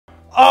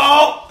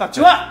Oh! That's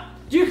it. What?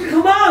 You can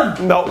come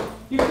on! No.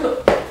 You can.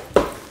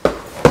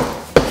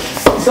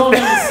 He's on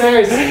the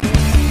stairs.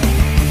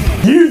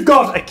 You've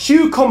got a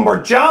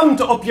cucumber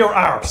jammed up your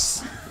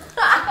arse.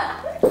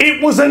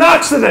 It was an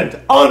accident,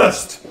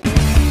 honest.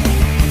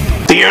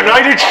 The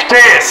United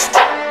States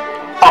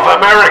of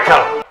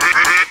America.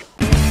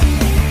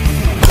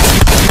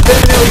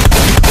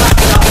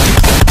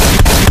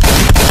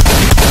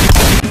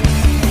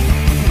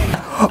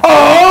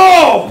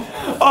 Oh!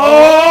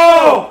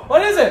 Oh!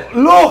 What is it?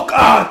 Look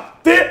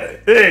at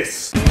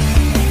this.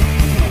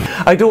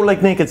 I don't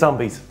like naked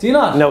zombies. Do you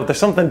not? No, there's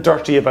something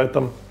dirty about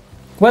them.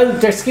 Well,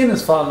 their skin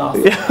has fallen off.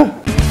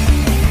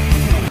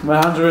 Yeah. My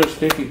hands are really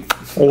sticky.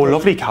 Oh,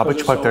 lovely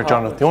cabbage pipe there,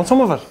 Jonathan. You want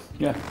some of it?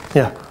 Yeah.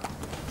 Yeah.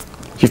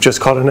 You've just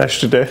caught a nesh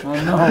today. Oh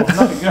no,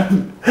 not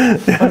again.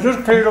 I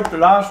just cleared up the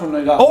last one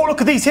I got. Oh, look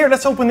at these here.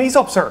 Let's open these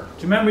up, sir.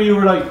 Do you remember you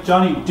were like,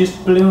 Johnny, this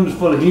balloon is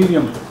full of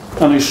helium,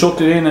 and I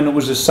sucked it in and it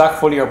was a sack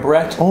full of your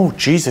breath? Oh,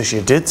 Jesus,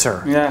 you did,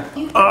 sir. Yeah.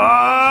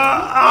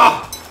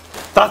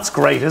 That's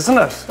great, isn't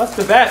it? That's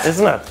the best.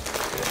 Isn't it?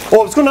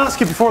 Oh, I was going to ask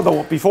you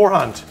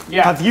beforehand.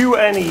 Yeah. Have you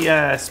any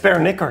spare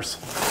knickers?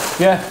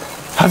 Yeah.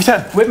 Have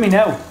you? With me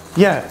now.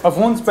 Yeah. I've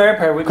one spare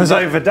pair with me. Because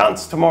I have a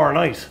dance tomorrow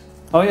night.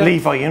 Oh yeah.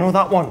 Levi, you know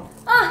that one?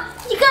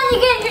 You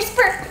get your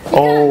spur.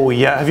 Oh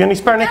yeah. Have you any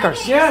spare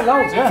knickers? Yeah,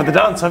 loads, yeah. For the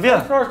dance, have you?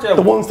 Of course, yeah.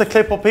 The ones that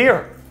clip up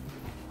here.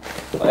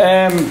 You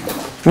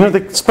know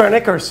the spare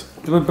knickers?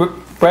 The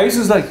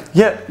braces like?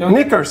 Yeah,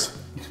 knickers.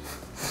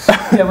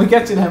 Yeah, we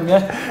get you them,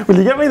 yeah. Will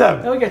you get me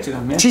them? Yeah, we get you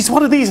them, yeah. Jeez,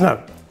 what are these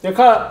now? They're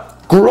called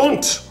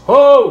Grunt.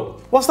 Oh!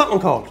 What's that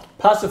one called?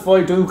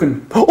 Pacify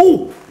Dukin.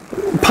 Oh!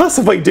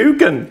 Pacify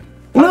Dukin.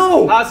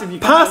 No! Passive you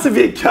can. Passive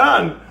you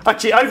can.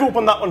 Actually, I've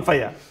opened that one for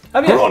you.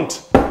 Have you?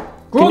 Grunt.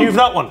 Can you have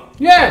that one?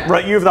 Yeah.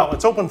 Right, you have that one.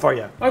 It's open for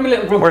you. I'm a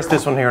little grunt. Where's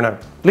this one here now?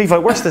 Levi,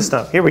 where's this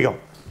now? Here we go.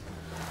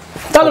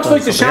 That looks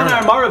like the Shannon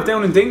Armorov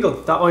down in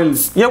Dingle, that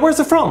island. Yeah, where's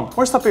it from?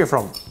 Where's that beer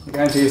from? I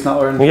guarantee it's not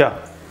Ireland.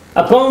 Yeah.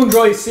 A bone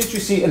dry,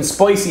 citrusy and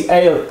spicy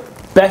ale.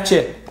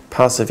 Betcha.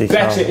 Passive you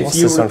Betcha can. it's What's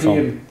this one from?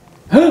 European.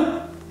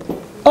 Huh?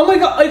 Oh my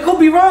god, I could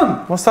be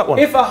wrong. What's that one?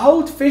 If a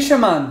Holt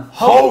fisherman.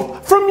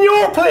 Holt! From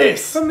your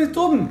place! From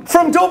Dublin.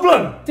 From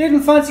Dublin!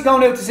 Didn't fancy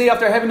going out to sea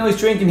after having a nice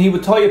drink and he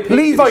would tie a pig.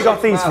 Levi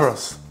got these for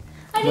us.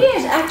 I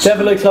did, actually.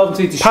 Devil like Cloven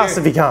Seat to share.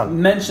 Passive you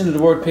can. Mention of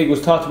the word pig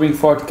was thought to bring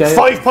forth gale.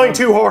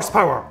 5.2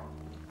 horsepower.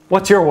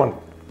 What's your one?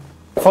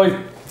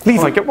 5.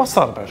 Levi, what's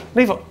that about?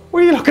 Levi,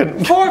 where are you looking?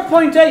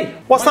 4.8.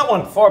 What's that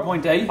one?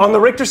 4.8. On the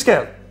Richter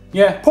scale.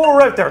 Yeah. Pour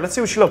her out there, let's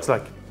see what she looks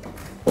like.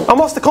 And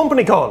what's the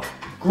company called?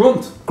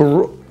 Grunt.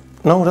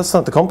 No, that's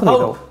not the company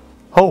Hope.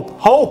 though.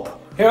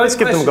 Hope. Here, Let's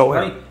give them a go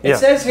here. right? It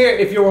says here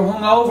if you were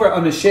hung over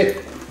on a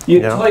ship,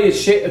 you'd tie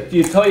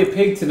a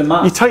pig to the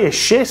mast. You tie a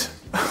shit?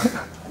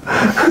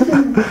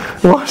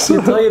 What?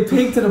 You tie a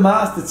pig to the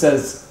mast, it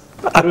says.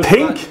 A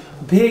pink?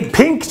 Pig.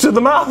 Pink to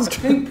the mast?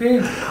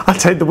 Pig. I'll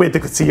tell you the way they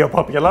could see your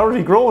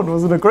popularity growing,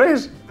 wasn't it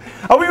great?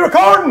 Are we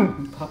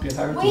recording?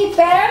 Popularity. We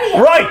barely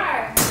Right.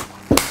 are.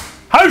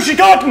 How's she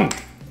gotten?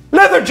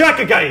 Leather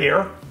jacket guy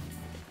here.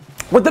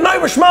 With an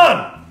Irish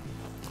man.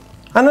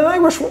 And an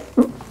Irish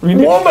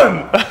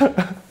woman.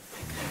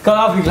 Got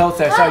awfully close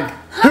there, sorry.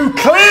 Who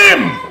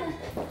claim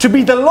to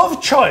be the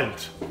love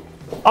child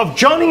of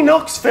Johnny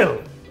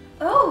Knoxville.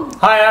 Oh.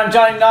 Hi, I'm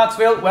Johnny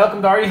Knoxville.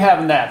 Welcome to Are You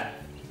Having That?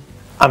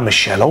 And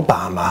Michelle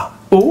Obama.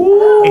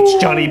 Ooh.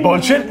 It's Johnny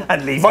Bunchin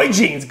and Levi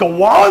Jeans.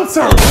 Go on,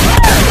 sir.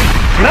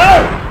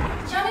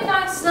 Now. Johnny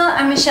Knoxville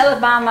and Michelle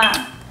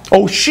Obama.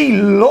 Oh, she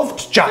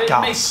loved It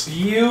Jackass. makes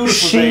beautiful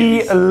She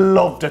babies.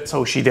 loved it,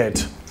 so she did.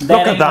 That Look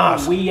at ain't no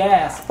that. wee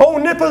ass. Oh,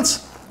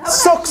 nipples.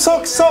 Suck,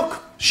 suck,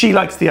 suck. She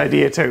likes the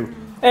idea too.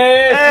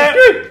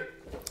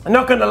 I'm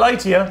not going to lie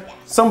to you.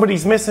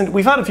 Somebody's missing.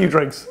 We've had a few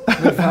drinks.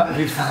 We've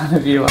had a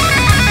view.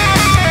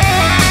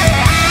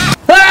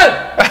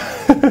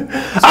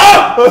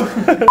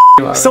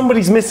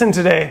 Somebody's missing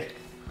today.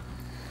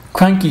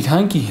 Cranky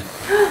tanky.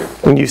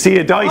 When you see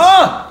a dice,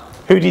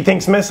 who do you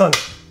think's missing?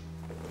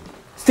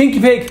 Stinky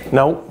pig.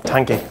 No,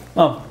 Tanky.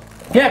 Oh.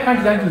 Yeah,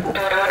 cranky tanky.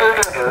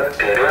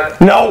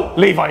 No,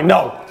 Levi,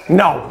 no.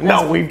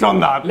 No, we've done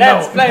that.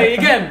 Let's no. play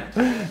again.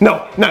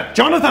 No,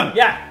 Jonathan.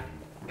 Yeah.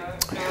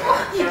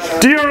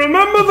 Do you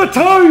remember the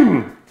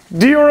time?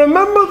 Do you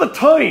remember the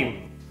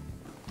time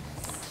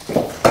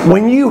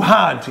when you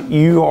had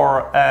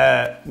your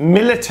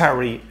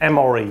military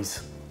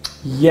MREs?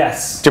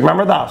 Yes. Do you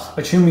remember that?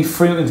 I threw me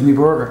fruit into my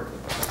burger.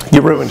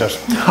 You ruined it.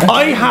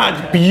 I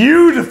had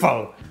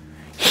beautiful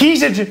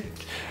heated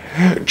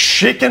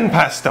chicken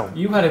pesto.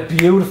 You had a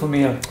beautiful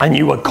meal. And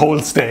you had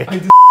cold steak.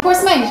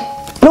 Where's mine?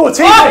 No, it's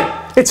heating.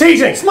 It's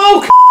heating.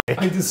 Smoke!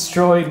 I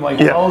destroyed my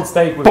cold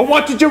steak with... But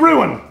what did you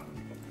ruin?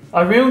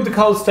 I ruined the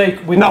cold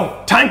steak with...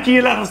 No,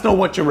 Tanky, let us know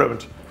what you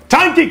ruined.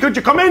 Tanky, could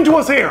you come in to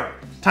us here?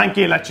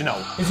 Tanky, let you know.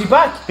 Is he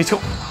back? He's oh,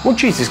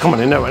 jeez, he's coming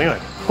in now anyway.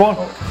 Go on.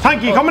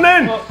 Tanky, coming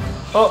in.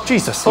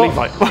 Jesus,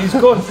 Levi. He's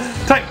good.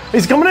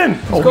 He's coming in.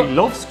 good. He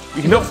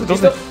loves it,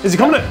 doesn't he? Is he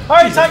coming in? All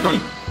right, Tanky.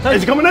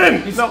 Is he coming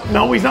in?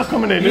 No, he's not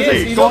coming in, is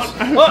he? He Go does.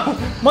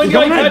 on. My He's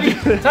guy, coming in.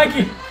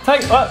 Tanky.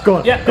 Go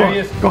on. Yeah, go there on, he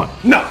is. Go on.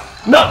 No,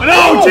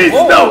 Jesus,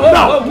 whoa, no, whoa,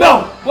 no, whoa,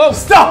 no. whoa.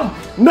 Stop.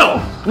 No.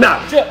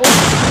 Shit,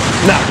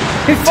 oh. No.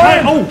 He's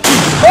fine. Oh,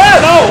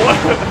 no.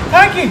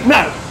 Tanky!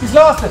 No. He's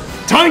lost it.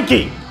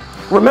 Tanky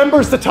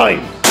remembers the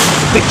time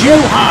that you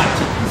had.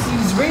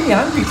 He's really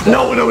angry today.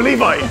 No,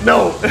 Levi,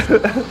 no.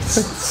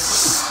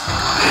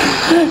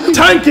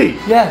 Tanky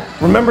Yeah.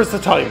 remembers the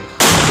time.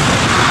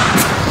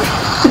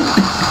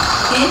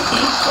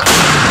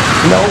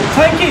 No.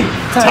 Tanky!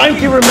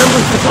 Tanky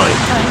remembers the time.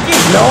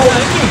 Tanky! No.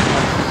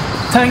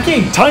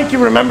 Tanky!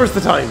 Tanky remembers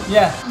the time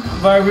Yeah,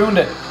 but I ruined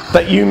it.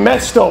 that you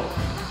messed up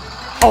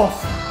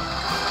off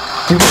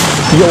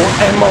your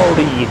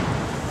MRE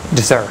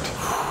dessert.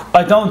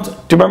 I don't Do you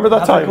remember that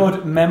have time? a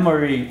good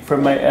memory for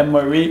my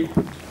MRE.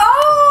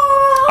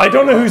 Oh! I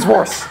don't know who's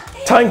worse,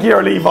 Tanky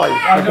or Levi.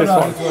 I don't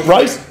know who's worse.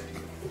 Right?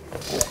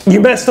 You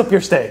messed up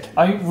your steak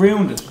I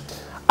ruined it.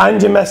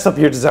 and you messed up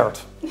your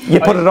dessert. You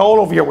put it all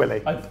over your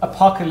willy. I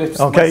apocalypsed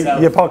Okay,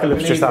 myself. you apocalypsed I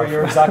believe yourself. were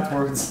your exact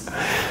words.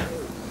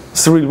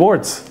 It's the real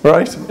words,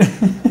 right?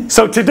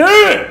 So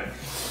today,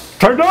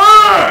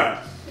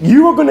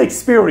 you are going to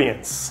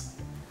experience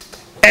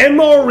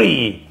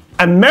MRE,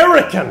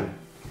 American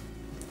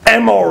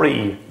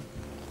MRE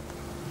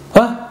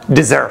Huh?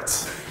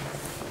 desserts.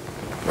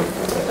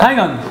 Hang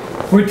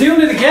on. We're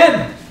doing it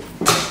again.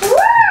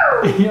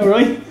 You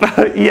alright?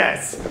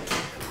 Yes.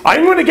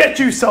 I'm going to get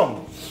you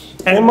some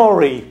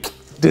MRE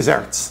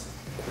desserts.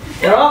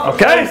 You're off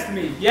Okay. close to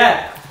me.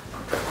 Yeah.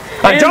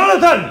 And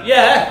Jonathan,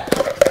 Yeah.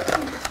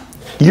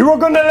 you are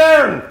going to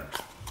learn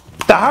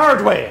the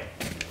hard way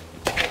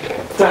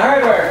The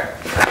hardware.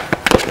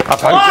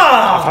 of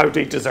how to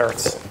eat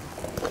desserts.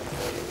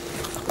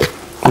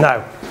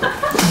 Now,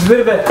 It's a bit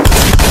of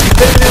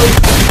it.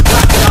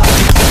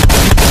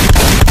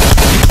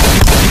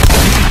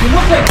 You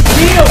look like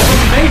Neo from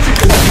the Matrix.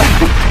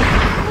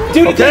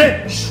 Do the okay?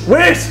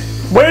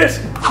 Wait.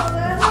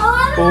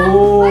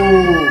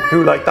 Oh.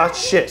 Who like that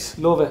shit?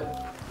 Love it.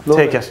 Love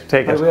Take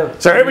it. I will.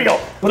 So here we go.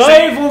 But I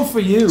have one for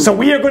you. So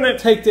we are going to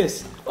Take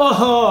this.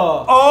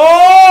 Oh.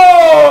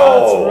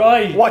 Oh! That's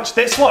right. Watch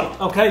this one.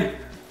 Okay.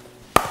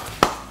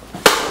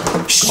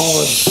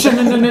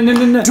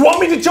 Do you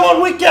want me to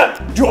John Wick you?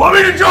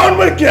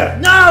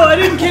 No, I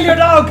didn't kill your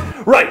dog.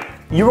 Right.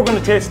 You were going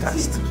to taste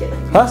test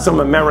some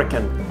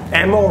American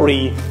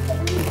MRE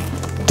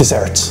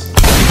desserts.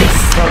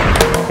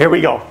 Here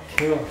we go.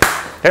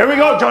 Here we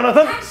go,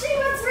 Jonathan. Actually,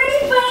 what's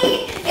really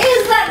funny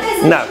is that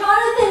there's a No.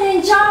 Jonathan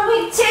in John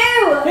Wick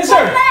 2. Is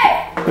there?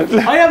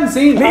 I haven't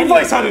seen.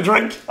 Levi's had a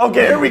drink.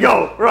 Okay, here we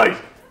go. Right.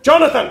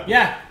 Jonathan.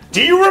 Yeah.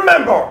 Do you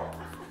remember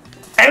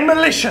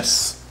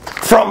Emelicious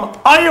from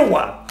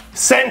Iowa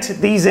sent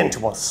these in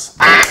to us?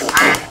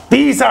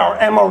 These are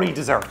MRE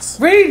desserts.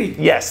 Really?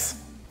 Yes.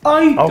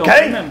 I don't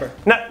Okay. remember.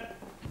 Now,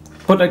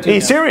 But I do. are you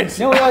now. serious?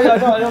 No, I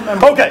don't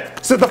remember. Okay,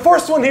 so the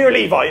first one here,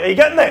 Levi, are you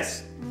getting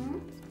this?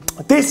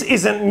 This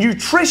is a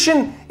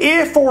nutrition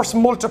A-force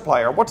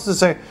multiplier. What does it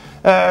say?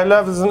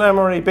 Levels in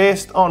MRE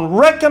based on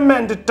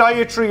recommended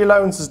dietary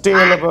allowances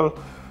dealable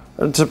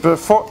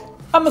to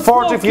I'm a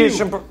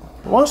fortification.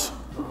 What?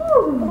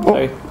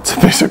 Sorry. It's a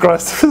bit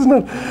aggressive, isn't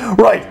it?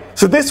 Right,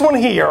 so this one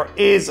here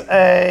is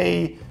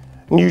a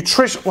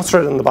nutrition. What's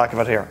written on the back of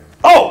it here?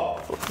 Oh,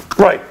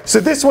 right. So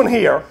this one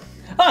here,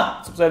 Ah,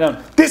 it's upside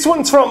down. this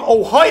one's from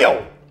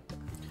Ohio.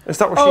 Is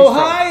that where she's from?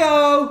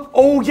 Ohio.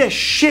 Oh, yeah,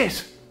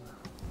 shit.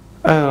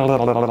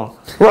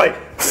 Right,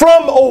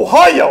 from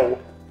Ohio,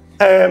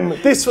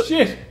 this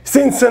Shit.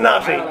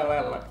 Cincinnati,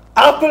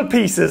 apple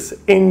pieces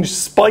in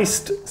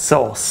spiced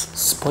sauce.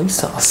 Spice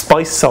sauce.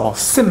 Spiced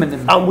sauce.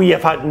 Cinnamon. And we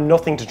have had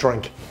nothing to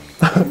drink.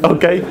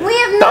 Okay? We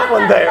have that not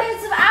one had there.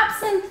 plates of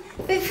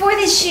absinthe before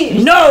this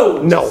shoot.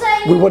 No. No,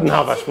 Saying we wouldn't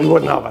have it. We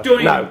wouldn't have it.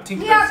 Don't No. even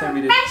think We are that's how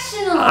we did.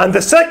 professionals. And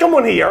the second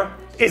one here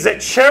is a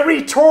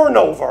cherry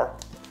turnover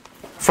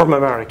from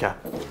America.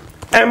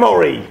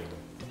 MRE.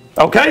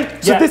 Okay?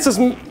 So Yeah. this is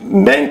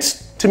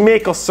meant to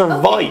make us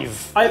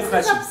survive. I have a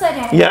This is question. upside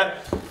down. Yeah.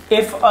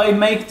 If I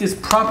make this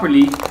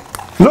properly,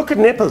 Look at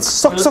nipples.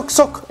 Suck, suck,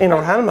 suck in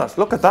her helmet.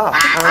 Look at that.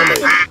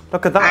 Army.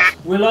 Look at that.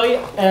 will I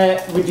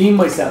redeem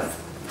myself?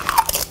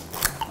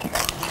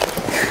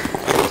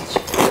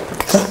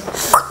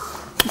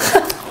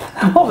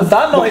 What was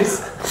that noise?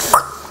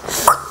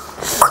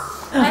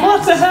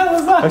 What the hell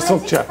was I that?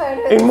 sucked you. take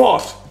photos. In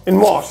what? In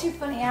what? Too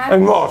funny. I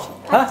In what?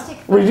 have to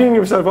take photos. Redeem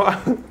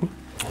yourself.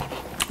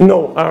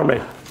 No,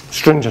 Army.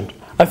 Stringent.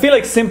 I feel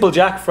like Simple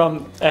Jack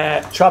from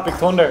Tropic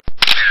Thunder.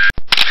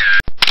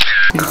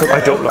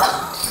 I don't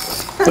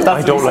like.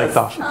 I don't like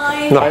that.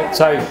 No.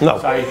 Sorry. No.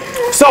 Sorry.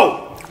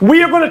 So,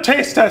 we are going to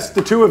taste test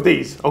the two of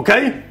these,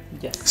 okay?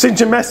 Yes. Since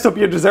you messed up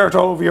your dessert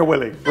all over your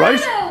willy, right?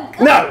 Photo. Come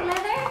on, Now,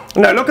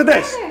 leather. now look at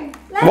this.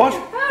 Leather. What?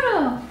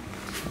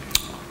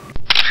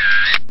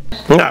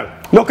 Photo. Now,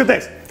 look at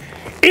this.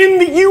 In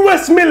the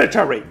US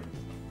military,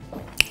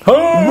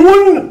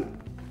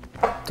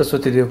 That's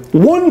what they do.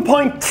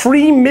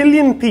 1.3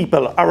 million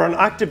people are on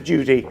active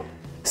duty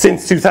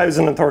since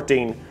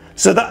 2013.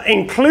 So that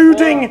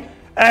including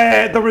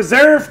the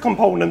reserve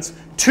components,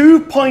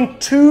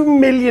 2.2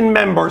 million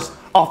members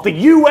of the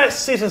US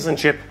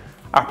citizenship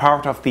are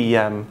part of the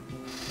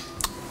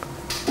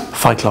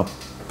Fight Club.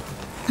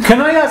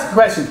 Can I ask a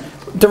question?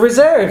 The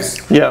reserves.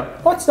 Yeah.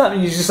 What's that?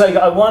 You just like,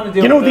 I want to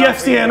do. You know the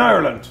FCA in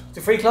Ireland?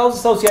 The Free Clothes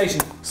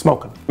Association.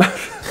 Smoking.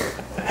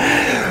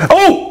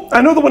 Oh,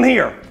 another one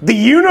here. The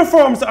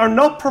uniforms are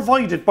not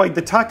provided by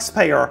the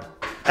taxpayer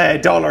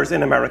dollars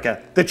in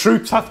America. The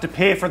troops have to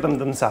pay for them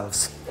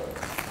themselves.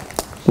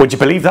 Would you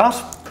believe that?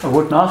 I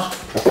would not.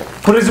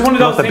 But it's one of those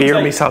Not the things beer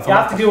like, myself, you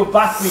have to do it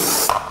back week.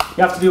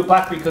 You have to do it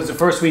back because the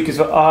first week is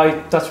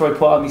that's where I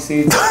put all my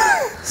seeds.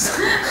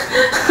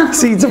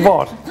 Seeds of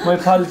what? My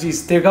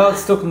apologies. They got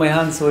stuck in my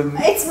hand, so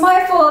It's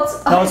my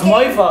fault. no, it's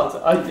my fault.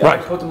 I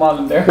put them all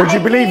in there. Would you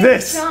believe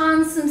this?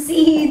 John some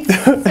seeds,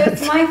 so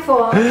it's my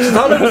fault. She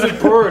thought it was a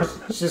bird.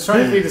 She's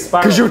trying to feed a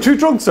sparrow. Because you were too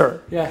drunk,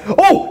 sir. Yeah.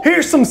 Oh,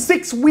 here's some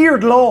 6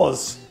 weird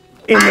laws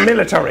in the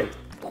military.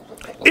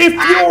 If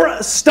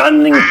you're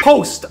standing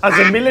post as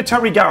a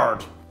military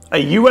guard, a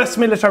US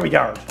military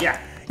guard,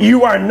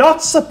 you are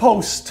not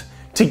supposed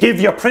to give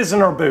your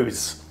prisoner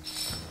booze.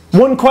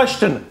 One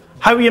question,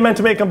 how are you meant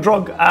to make them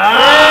drunk?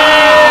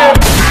 I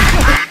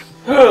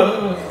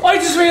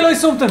just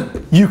realised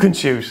something. You can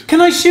shoot. Can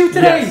I shoot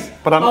today? Yes,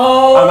 but I'm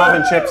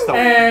having chips though.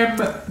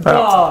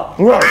 Oh!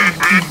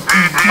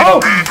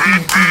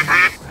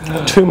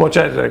 Too much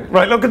editing.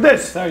 Right, look at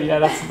this. Sorry, yeah,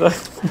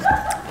 that's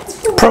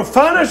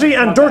Profanity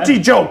and dirty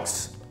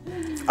jokes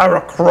are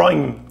a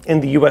crime in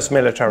the US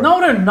military. No,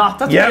 they're not.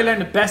 That's Yeah. where you learn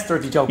the best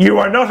dirty joke. You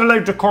are not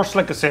allowed to curse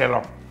like a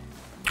sailor.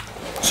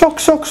 Suck,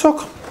 suck,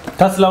 suck.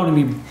 That's allowed to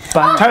be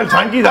banned. Tell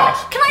Tanky that.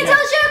 Can I tell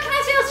a joke? Can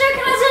I tell a joke?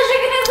 Can I tell a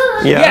joke? Can I tell a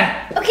joke?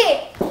 Yeah. Okay.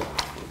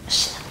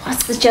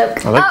 What's the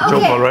joke? I like the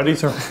joke okay. already,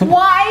 sir.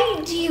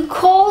 Why do you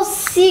call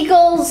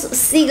seagulls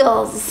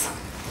seagulls?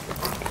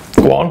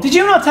 Go on. Did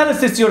you not tell us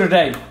this the other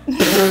day?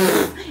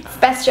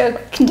 Best joke.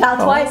 Can tell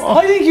twice.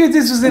 I think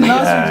this was in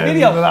last week's The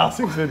video. last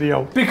week's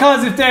video.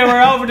 Because if they were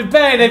over the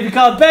bay, they'd be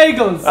called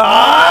bagels.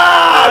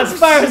 Ah! As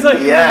far as I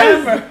can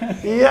remember.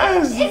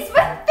 Yes! It's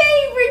my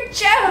favourite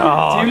joke.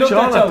 Oh, Do you love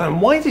that Jonathan,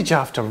 joke? why did you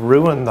have to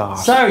ruin that?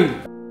 Sorry.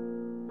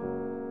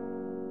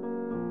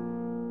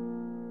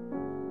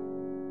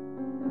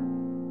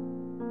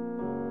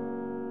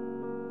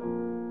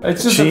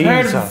 It's just I've heard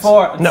it Jesus.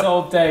 before, and No.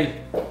 so have they.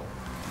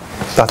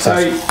 That's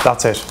Sorry. it.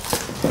 That's it.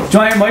 Do you want to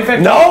hear my favourite?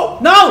 No!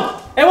 No!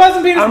 It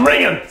wasn't being. I'm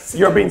ringing.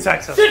 You're being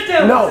sexist. Sit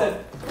down. No. Listen.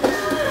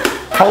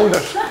 Hold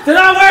it. They're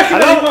not working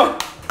Hello?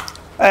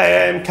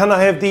 anymore. Can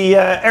I have the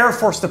Air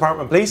Force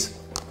Department, please?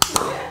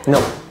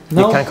 No.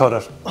 No? You can't cut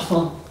it.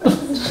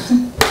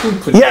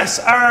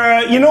 Yes,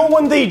 you know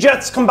when the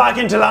jets come back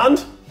into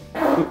land?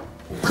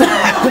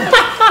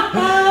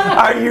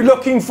 Are you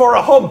looking for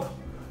a hump?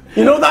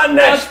 You know that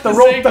net, That's the the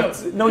rope signal.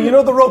 that... No, you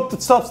know the rope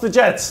that stops the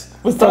jets?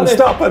 What's From that?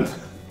 stopping.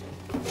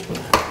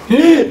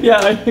 Yeah,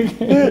 I think.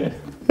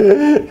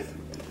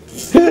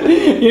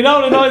 You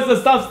know the noise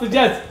that stops the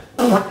jets?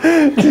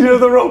 Do you know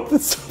the rope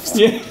that stops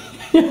the...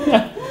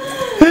 Yeah.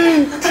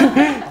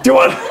 Do you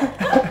want...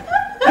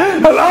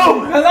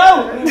 Hello?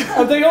 Hello!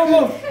 And they don't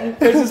move.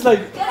 They're just like,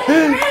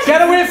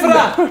 get away from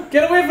that!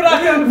 Get away from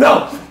that!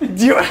 No.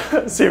 Do you...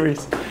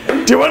 Serious.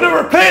 Do you want to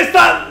replace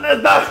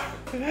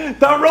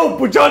that rope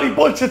with Johnny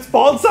Bullshit's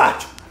ball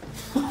sack?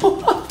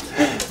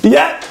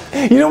 Yeah.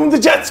 You know when the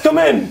jets come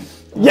in?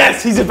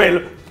 Yes, he's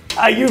available.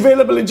 Are you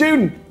available in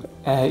June?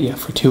 Yeah,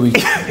 for 2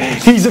 weeks.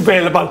 He's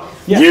available.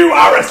 Yeah. You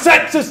are a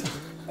sexist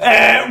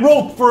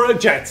rope for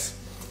jets.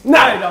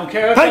 Now, I don't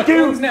care. I've Thank got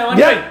you. funds now,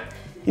 anyway. Yeah.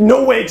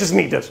 No wages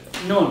needed.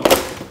 None.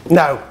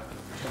 Now,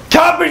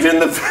 cabbage in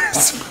the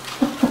face.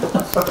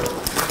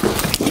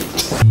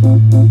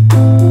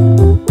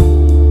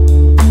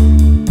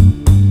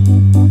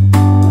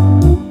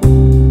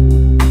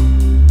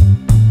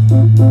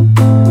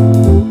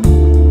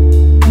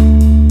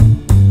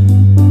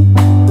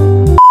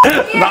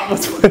 That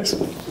was it.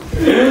 I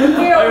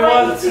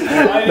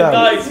did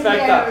not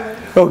expect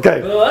that. Okay.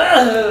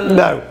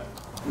 Now,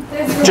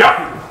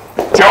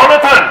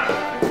 Jonathan,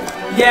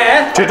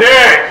 Yeah?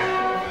 today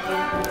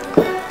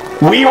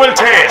we will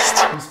taste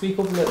Can you speak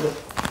up a little bit?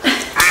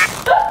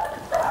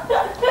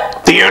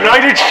 the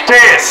United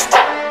States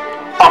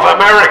of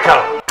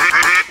America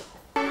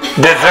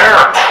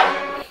dessert.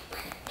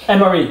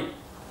 MRE.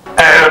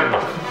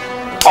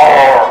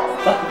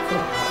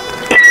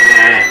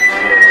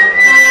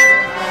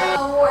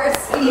 Worst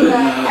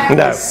feedback ever.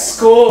 No.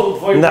 Skull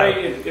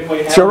vibrated in my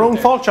head. It's your own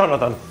fault,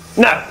 Jonathan.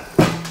 Now,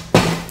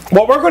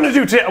 what we're going to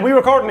do today, are we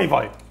recording,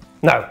 Levi?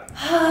 No.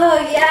 Oh,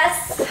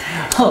 yes.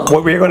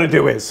 What we're going to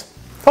do is...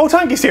 Oh,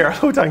 Tanky's here.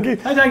 Hello, Tanky.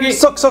 Hi, Tanky.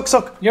 Suck, suck,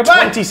 suck. You're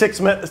back.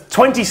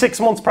 26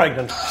 months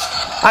pregnant.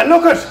 And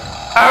look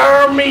at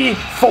Army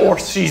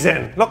Force she's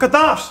in. Look at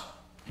that.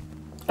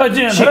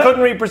 She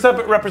couldn't represent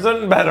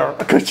it better.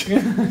 Could she?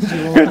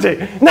 Could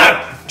she?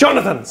 Now,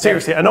 Jonathan,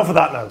 seriously, enough of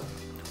that now.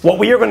 What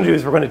we are going to do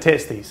is we're going to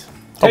taste these.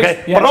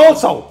 Okay? Yeah. But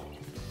also,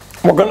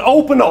 we're going to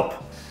open up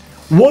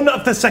one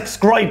of the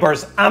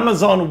subscribers'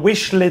 Amazon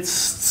wish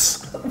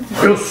lists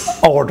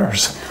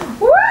orders.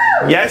 Woo!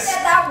 Yes.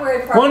 Get that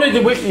word for One of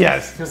the Wicklow.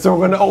 Yes. So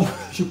we're going to open.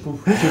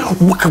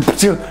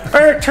 To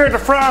the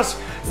frost.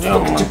 To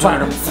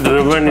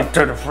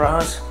the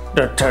frost.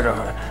 To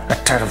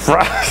the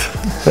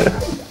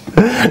frost.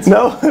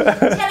 No. Tell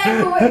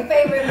everyone what your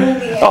favourite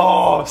movie is.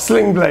 Oh,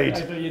 Sling Blade.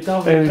 You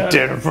told me.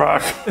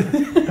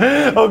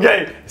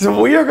 Okay,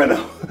 so we are going to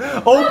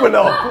open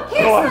up.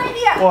 Here's an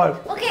idea.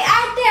 What? Okay,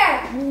 out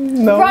there.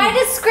 No. Write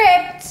a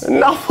script.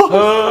 No. Of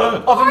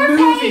a 4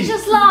 movie.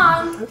 pages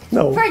long.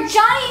 No. For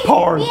Johnny.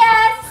 Porn.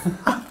 Yes.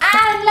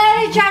 And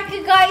Leather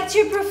Jacket Guy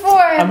to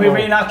perform. And we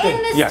reenact in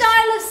it. the Yes.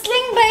 style of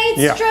Sling Blade,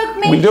 Yeah. Stroke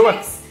Matrix. We do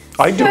it.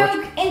 I do it.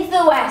 Stroke Into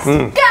the West.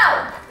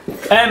 Go.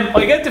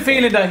 I get the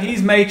feeling that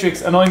he's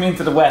Matrix and I'm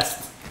into the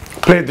West.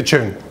 Play the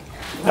tune.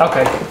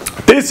 Okay.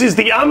 This is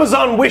the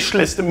Amazon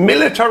wishlist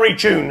military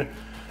tune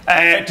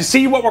to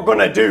see what we're going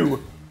to do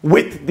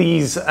with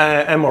these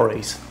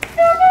MREs.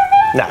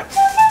 Now,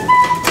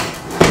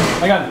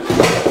 Hang on.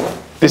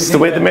 this is the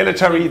way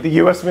the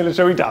US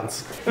military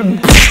dance.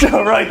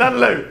 All right, that'll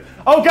do.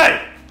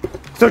 Okay,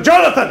 so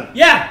Jonathan,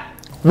 Yeah.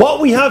 what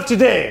we have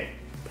today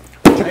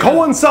to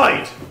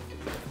coincide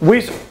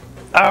with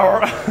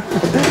our,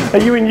 are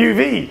you in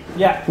UV?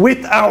 Yeah.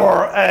 With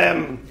our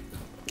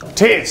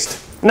taste.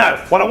 Now,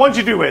 what I want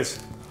you to do is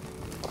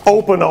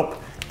open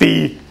up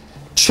the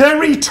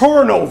cherry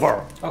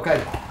turnover.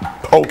 Okay.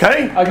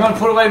 Okay? I'm going to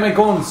put away my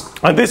guns.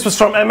 And this was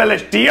from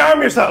Malicious.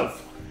 De-arm yourself.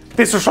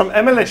 This was from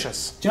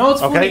Malicious. Do you know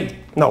what's Okay? funny?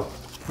 No.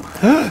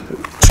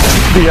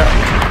 De-arm.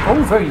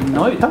 Oh, very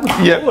nice. That was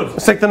Yeah, good.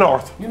 it's like the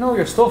North. You know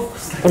your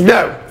stuff.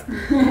 Now,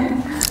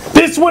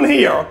 this one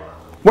here,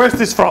 where's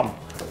this from?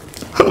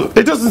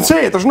 It doesn't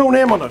say it, there's no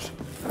name on it.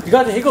 You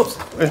got the hiccups.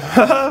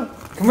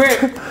 Come here.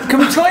 Can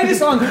we try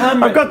this on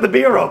camera? I've got the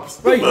beer ups.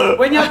 Right,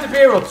 when you have the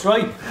beer ups,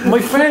 right? My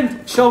friend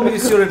showed me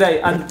this the other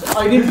day and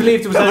I didn't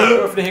believe there was any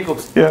cure for the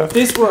hiccups. Yeah.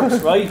 This works,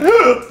 right?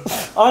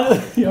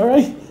 You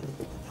alright?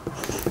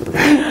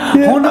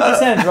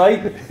 100%,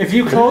 right? If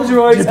you close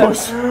your eyes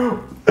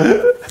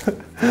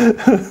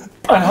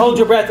and hold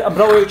your breath and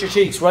blow out your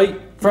cheeks, right?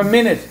 For a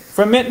minute.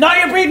 Now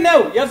you're breathing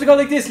out. You have to go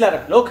like this,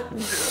 Leather. Look.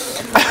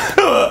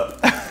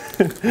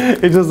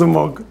 It doesn't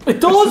work.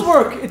 It does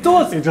work. It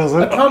does. It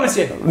doesn't. I promise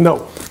you.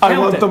 No. I Count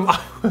want it. them.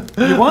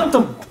 You want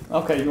them?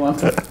 Okay, you want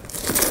them.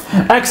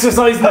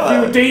 Exercising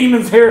a few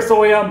demons here,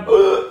 so I am.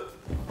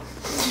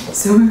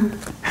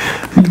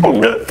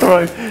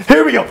 Alright,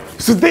 here we go.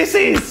 So this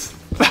is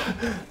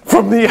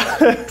from the.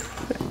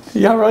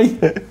 Yeah, right.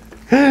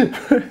 I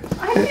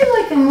feel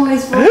like I'm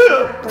always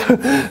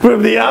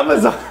From the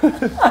Amazon.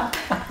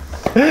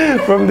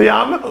 from the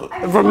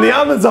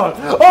Amazon.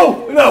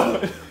 Oh no,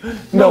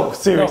 no,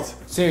 serious. No,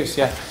 serious,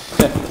 yeah.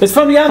 It's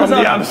from the Amazon.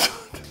 From the Amazon.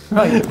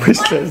 Right.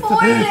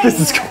 This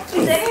is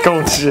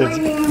going to shit.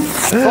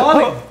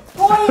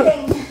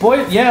 Boiling.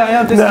 Boy, yeah, I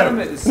am.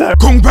 This No.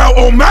 Con Pao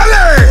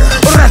O'Malley,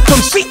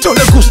 ratoncito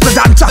le gusta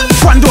danza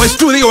cuando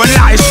estudio en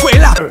la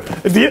escuela.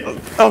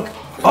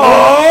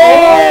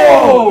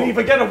 Oh! If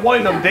I get a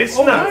wine on this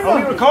now, are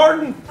we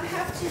recording? I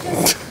have to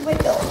just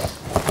wiggle.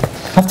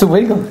 Have to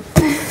wiggle.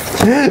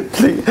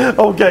 Please.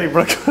 Okay,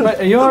 bro. Right,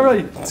 are you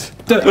alright?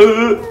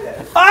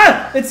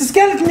 It's a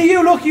skeleton of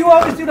you. Look, you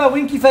always do that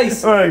winky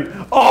face. Alright.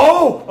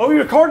 Oh! Are we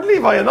recording,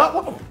 Levi, on that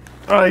one?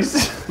 Alright.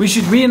 We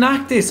should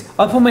reenact this.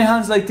 I'll put my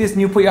hands like this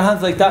and you put your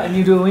hands like that and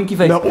you do a winky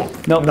face. No.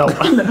 No.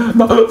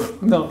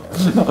 No.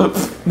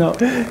 No.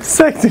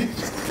 Sexy.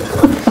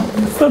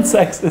 It's not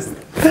sexist.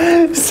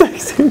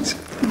 Sexy.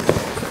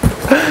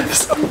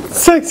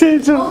 Sexy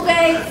angel.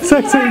 Okay.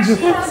 Sex angel.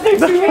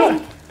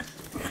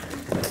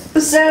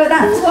 So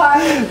that's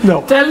why.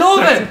 No. They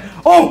love it.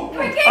 Oh!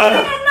 We're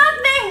getting nothing.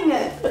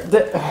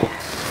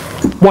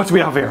 What do we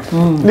have here?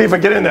 Levi,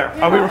 get in there.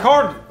 Are we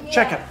recording?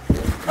 Check it.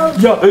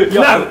 Yeah.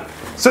 Now,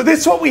 so this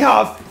is what we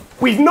have.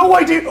 We've no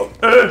idea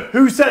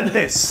who sent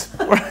this.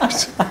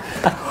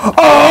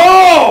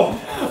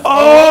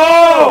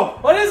 Oh!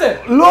 What is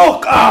it?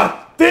 Look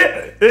at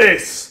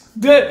this.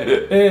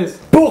 This is.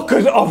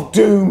 Bucket of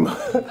doom.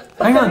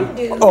 Hang on.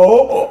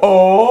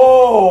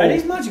 Oh. Are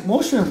these magic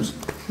mushrooms?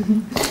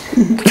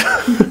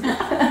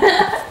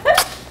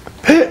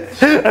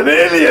 An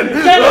alien.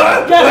 Get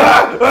it.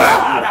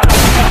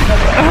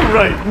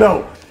 Right,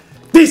 no.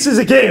 This is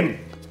a game.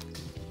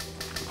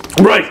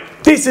 Right,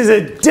 this is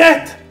a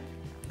death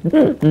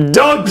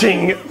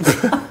dodging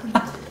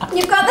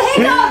You've got the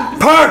hiccup.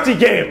 party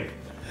game.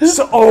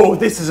 So, oh,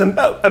 this is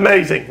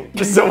amazing.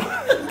 So,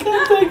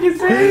 Take it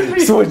seriously.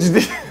 so what you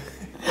do?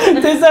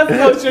 This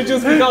episode should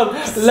just be called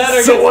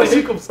Letter So Gets the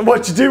Hiccups.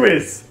 what you do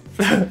is,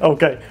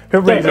 okay,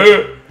 here read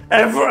it.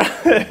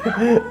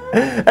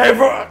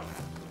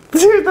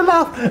 See the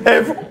laugh.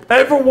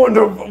 Ever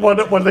wonder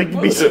what they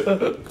can be?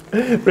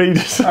 Read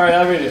it. Alright,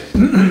 I'll read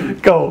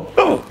it. Go.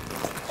 Oh.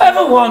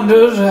 Ever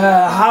wondered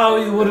how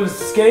you would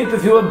escape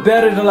if you were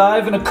buried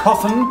alive in a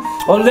coffin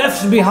or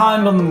left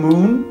behind on the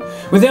moon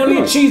with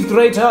only a cheese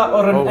grater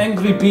or an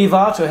angry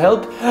beaver to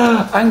help?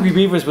 Angry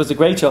Beavers was a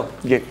great show.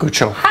 Yeah, good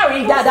show.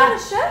 Harry, Dada.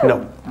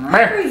 No.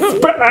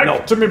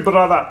 No. To me,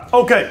 brother.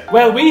 Okay.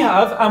 Well, we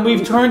have, and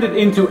we've turned it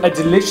into a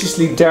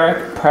deliciously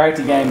dark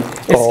party game.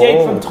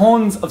 Escape from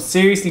tons of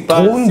seriously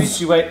bad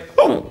situations.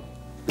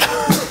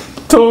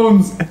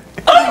 Tons.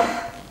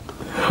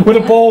 With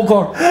a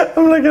boulder.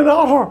 I'm like an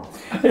otter.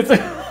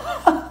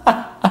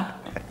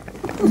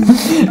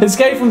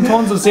 Escape from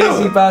tons of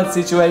seriously bad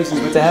situations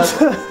with the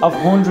help of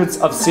hundreds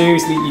of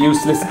seriously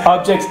useless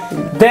objects.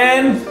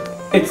 Then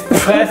it's the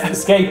best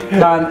escape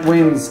plan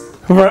wins.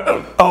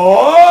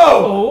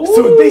 Oh!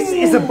 So this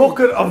is a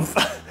bucket of.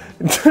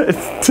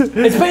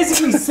 It's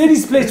basically city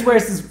split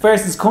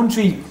versus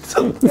country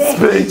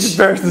Bitch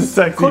versus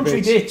sexy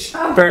country bitch. ditch.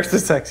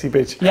 Versus sexy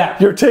bitch. Yeah.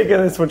 You're taking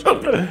this one.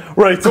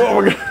 Right, so what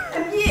we're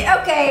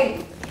gonna.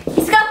 Okay.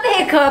 He's got the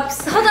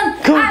hiccups. Hold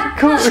on.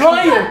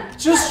 Try it.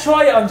 Just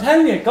try it. I'm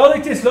telling you. Go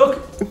like this. Look.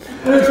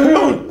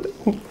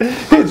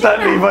 Hit that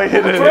Levi,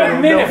 hit it. For a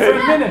minute. For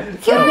a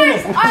minute.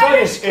 Try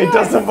it. It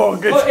doesn't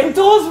work. But it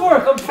does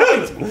work. I'm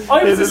trying.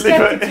 I was a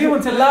skeptic too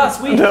until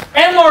last week.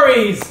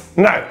 MREs.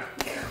 No.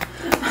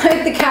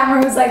 The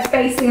camera was like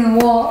facing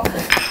the wall.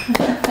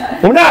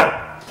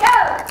 No. Go.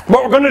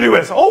 What we're gonna do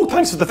is. Oh,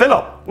 thanks for the fill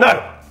up.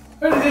 No.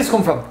 Where did this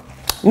come from?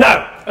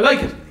 No. I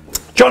like it.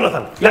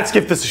 Jonathan, let's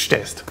give this a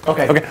taste.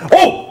 Okay. Okay.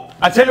 Oh!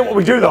 I'll tell you what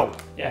we do though.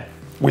 Yeah.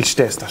 We'll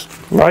taste it.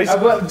 Right?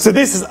 Well, So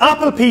this is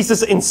apple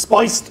pieces in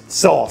spiced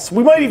sauce.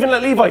 We might even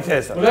let Levi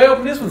taste it. will I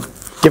open this one?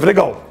 Give it a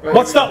go. Right.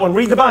 What's that one?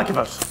 Read the back of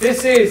it.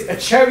 This is a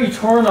cherry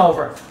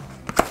turnover.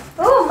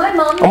 Oh, my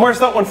mom. And where's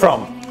that one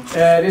from?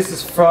 This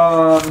is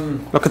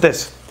from. Look at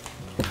this.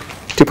 Do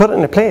you put it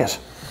in a plate?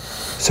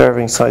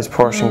 Serving size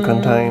portion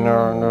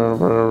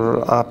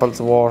container, apples,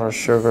 water,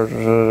 sugar.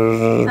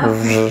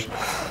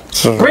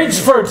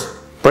 Bridgeford.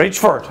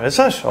 Bridgeford, is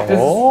it?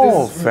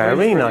 this is Very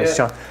Bridgeford, nice,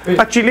 yeah. John.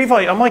 Actually,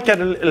 Levi, I might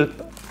get a little.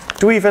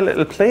 Do we have a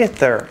little plate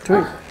there? Do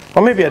we?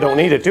 Or maybe I don't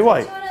need it, do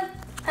I?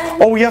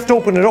 Oh, you have to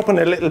open it up in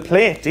a little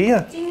plate, do you?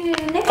 Do you need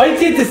a nick? I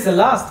did this the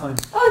last time.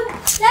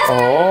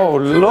 Oh,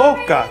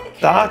 look at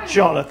that,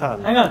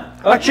 Jonathan. Hang on.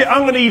 Actually,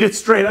 I'm going to eat it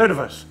straight out of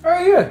it.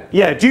 Oh yeah.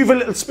 Yeah, do you have a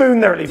little spoon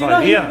there, Levi? Do you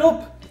not heat it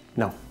up?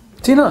 No.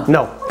 Do you not?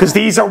 No, because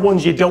these are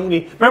ones you don't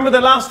need. Remember the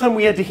last time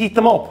we had to heat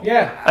them up?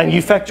 Yeah. And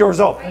you fecked yours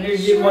up? And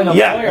you mine on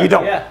Yeah, fire. you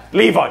don't. Yeah.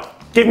 Levi,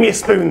 give me a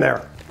spoon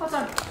there. Hold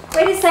on.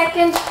 Wait a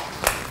second.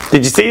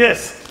 Did you see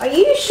this? Are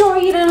you sure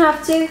you don't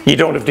have to? You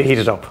don't have to heat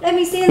it up. Let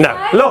me see No,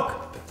 inside.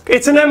 look,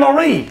 it's an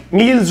MRE.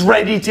 Meals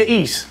ready to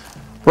eat.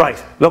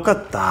 Right, look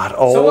at that.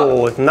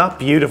 Oh, isn't that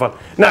beautiful?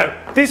 Now,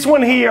 this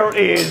one here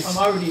is.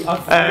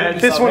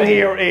 This one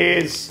here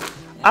is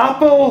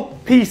apple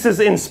pieces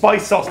in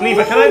spice sauce.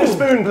 Levi, can I have a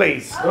spoon,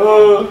 please?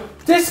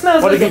 This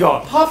smells What like have you a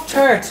got?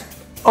 Pop-Tart.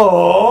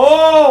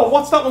 Oh,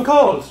 what's that one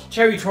called?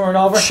 Cherry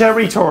turnover.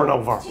 Cherry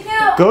turnover. Do you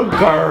know, Good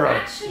girl.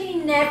 I've actually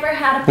never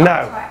had a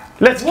Now,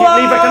 Pop-Tart. let's get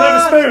Levi, can I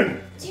have a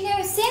spoon? Do you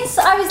know, since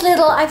I was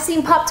little, I've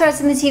seen Pop-Tarts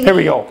in the TV. Here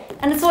we go.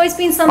 And it's always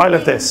been something. I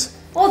love this.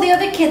 All the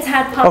other kids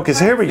had Pop-Tarts. Okay,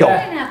 so here we go. I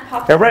didn't have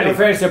Pop-Tarts. You're ready? No,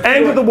 first, they're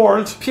End pure- of the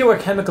world. Pure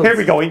chemicals. Here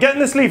we go. You getting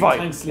this, Levi?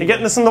 Thanks, You Levi.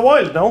 getting this in the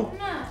wild, no?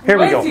 No. Here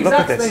we Mine's go. the Look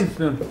at exact this. same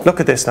spoon. Look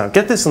at this now.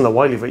 Get this in the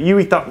wild, Levi. You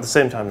eat that at the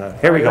same time now.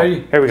 Here we go.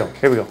 Ready? Here we go.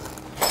 Here we go.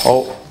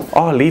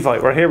 Oh, Levi.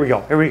 Right, here we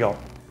go. Here we go.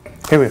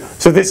 Here we go.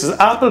 So this is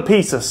apple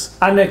pieces.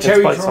 And the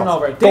cherry spice sauce.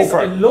 turnover. Go This, for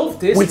I it. love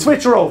this. We'll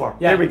switch her over.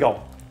 Yeah. Here we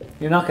go.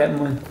 You're not getting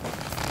mine.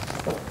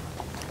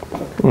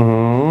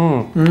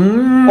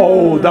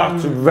 Oh,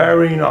 that's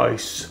very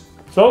nice.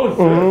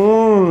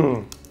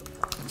 So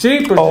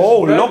cheaper.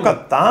 Oh, look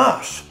at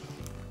that.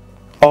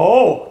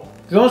 Oh.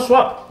 You don't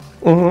swap.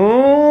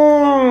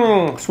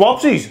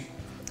 Swapsies.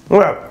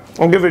 Well,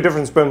 I'll give you a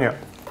different spoon here.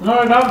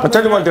 No, no. I'll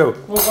tell you what to do.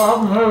 Well, I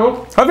haven't heard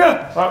of. Have you?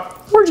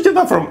 Where'd you get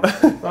that from?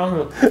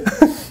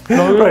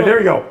 Right, here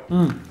we go.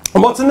 And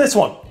what's in this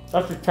one?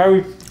 That's a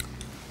cherry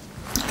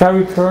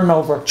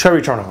turnover.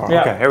 Cherry turnover.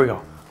 Yeah. Okay, here we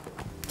go.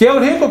 The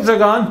old hiccups are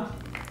gone.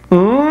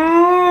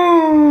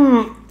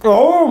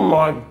 Oh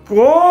my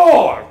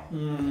god! Do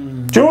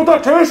you know what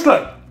that tastes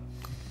like?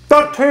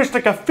 That tastes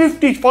like a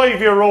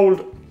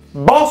 55-year-old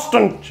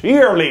Boston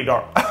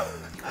cheerleader.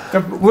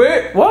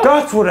 Wait, what?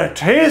 That's what it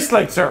tastes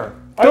like, sir.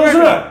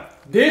 Doesn't it?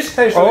 This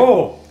tastes like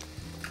Oh.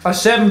 a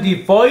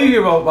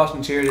 75-year-old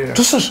Boston cheerleader.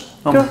 Does it?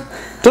 Yeah.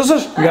 Does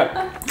it?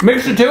 Yeah.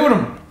 Mix the two of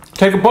them.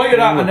 Take a bite of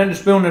that and then a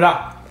spoon of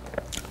that.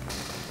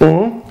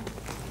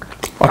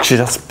 Actually,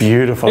 that's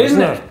beautiful,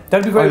 Isn't it?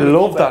 That'd be I great.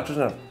 love that,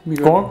 isn't it?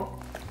 Go on.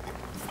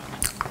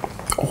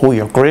 Oh,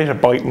 you're great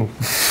at biting,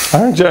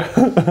 aren't you? That's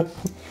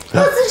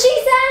what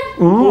she said.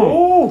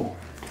 Oh,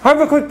 have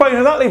a quick bite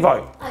of that,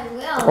 Levi. I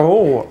will.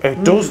 Oh,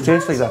 it does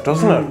taste like that,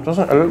 doesn't it?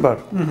 Doesn't it? A little bit.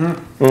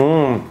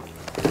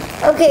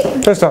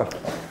 Okay. Taste that.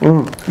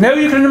 Now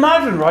you can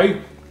imagine, right?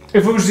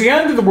 If it was the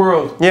end of the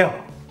world Yeah,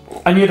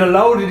 and you had a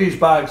load of these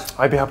bags,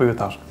 I'd be happy with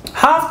that.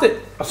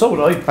 so would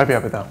I. I'd be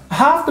happy with that.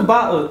 Half the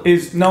battle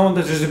is knowing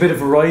that there's a bit of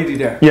variety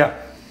there. Yeah.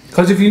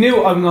 Because if you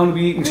knew I'm going to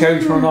be eating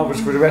cherry turnovers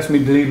for the rest of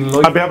my bleeding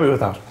life. I'd be happy with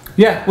that.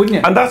 Yeah, wouldn't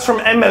you? And that's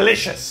from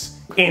Emalicious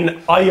in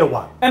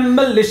Iowa.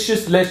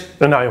 Malicious lish.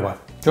 In Iowa.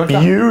 Do you want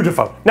that?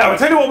 Beautiful. Now, I'll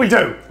tell you what we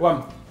do.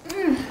 One.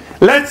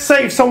 Let's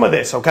save some of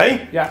this,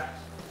 okay? Yeah.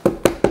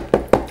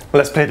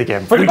 Let's play the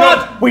game. For the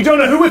pod. We don't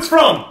know who it's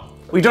from.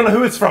 We don't know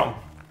who it's from.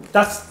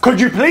 That's... Could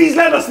you please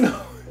let us know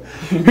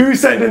who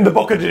sent in the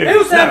bucket to do?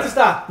 Who sent us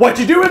that? What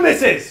you do in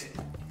this is,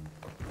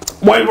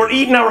 while we're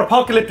eating our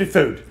apocalyptic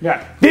food,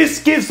 Yeah.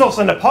 this gives us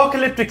an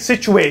apocalyptic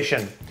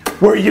situation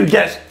where you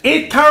get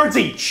 8 cards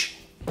each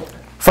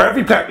for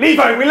every player.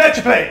 Levi, we'll let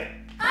you play.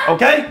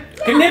 Okay?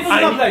 Can Nipples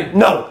not play?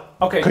 No.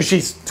 Okay. Because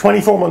she's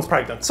 24 months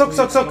pregnant. Suck,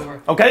 suck,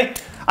 suck. Okay?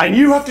 And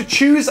you have to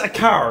choose a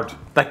card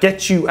that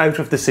gets you out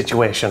of the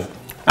situation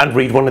and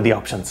read one of the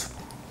options.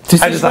 The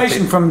How does that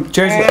situation feel? from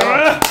Jersey.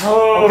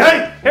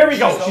 Okay, here we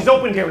go. She's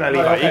opened here now,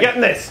 Levi. Right, okay. You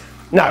getting this?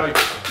 Now,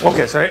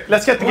 okay, sorry.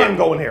 Let's get the game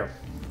going here.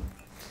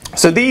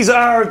 So these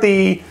are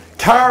the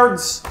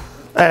cards,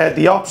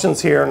 the options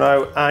here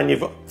now, and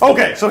you've...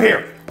 Okay, so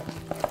here.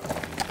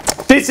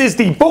 This is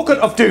the Bucket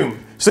of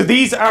Doom. So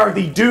these are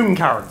the Doom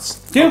cards.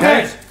 Doom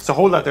cards. So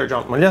hold that there,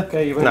 John, will you?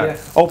 Okay, you will, now, yeah.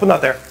 open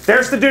that there.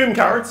 There's the Doom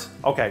cards.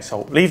 Okay,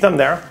 so leave them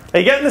there. Are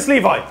you getting this,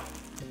 Levi?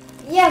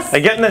 Yes. Are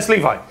you getting this,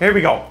 Levi? Here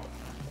we go.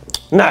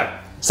 Now,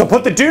 so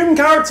put the Doom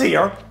cards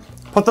here.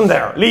 Put them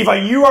there.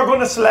 Levi, you are going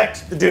to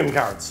select the Doom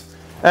cards.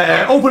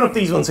 Open up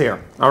these ones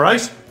here,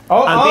 alright?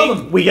 All And of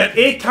them? we get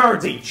 8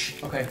 cards each.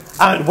 Okay.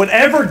 And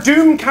whatever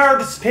Doom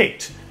card is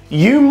picked,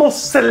 you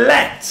must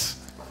select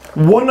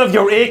one of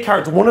your 8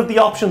 cards, one of the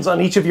options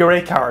on each of your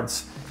 8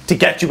 cards to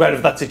get you out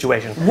of that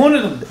situation. One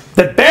of them.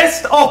 The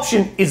best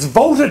option is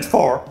voted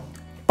for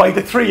by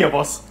the 3 of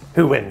us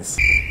who wins.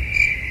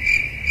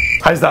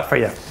 How's that for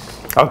you?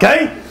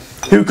 Okay?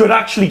 Who could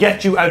actually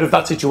get you out of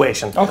that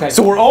situation. Okay.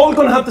 So we're all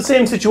going to have the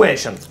same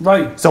situation.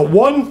 Right. So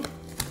 1,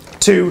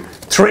 2,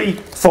 3,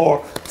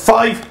 4,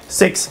 5,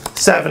 6,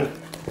 7,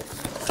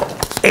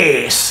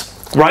 8.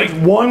 Right?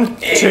 1,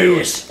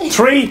 2,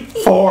 3,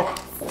 4,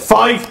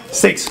 5,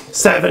 6,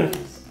 7,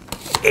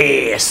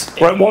 8.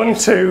 Right? 1,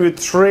 2,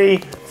 3,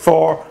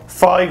 4,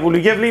 5. Will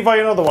you give Levi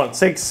another one?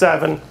 6,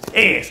 7,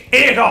 8.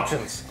 8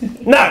 options.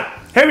 Now,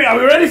 here we are. Are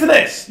we ready for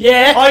this?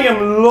 Yeah. I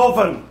am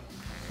loving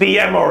the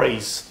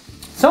MREs.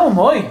 So am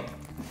I.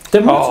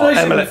 They're much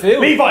nicer than the food.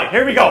 Levi,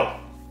 here we go.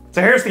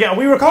 So here's the game. Are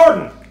we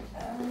recording?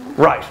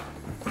 Right.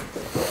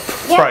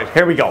 Yeah. Right,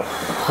 here we go.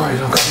 Right,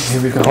 okay,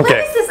 here we go. Okay.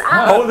 is this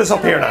app? Hold this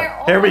up here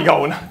now. Here we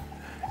go.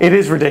 It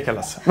is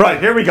ridiculous. Right,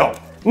 here we go.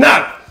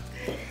 Now,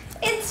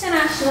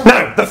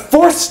 International. the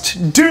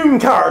first Doom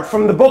card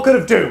from the Bucket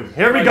of Doom.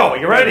 Here we go. Are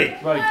you ready?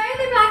 Why Right. are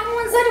they black on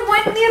one side and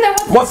white on the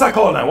other? What's that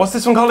called now? What's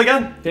this one called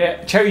again?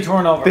 Yeah, cherry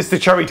turnover. This is the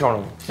cherry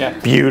tournament. Yeah.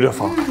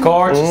 Beautiful.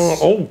 Gorgeous.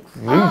 Oh,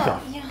 beautiful.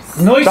 Yes.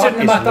 Nicer That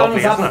than is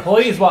McDonald's lovely, apple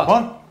isn't pie is what?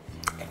 What?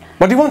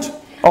 What do you want?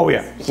 Oh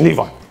yeah,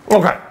 Levi.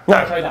 Okay.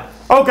 Now. Try that.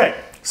 Okay.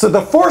 So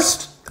the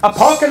first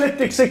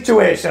apocalyptic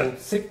situation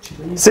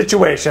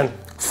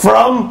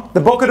from the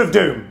Bucket of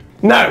Doom.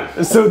 Now,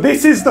 so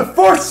this is the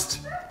first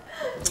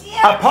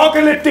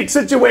apocalyptic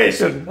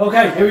situation.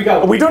 Okay, here we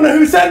go. We don't know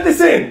who sent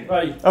this in.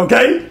 Right.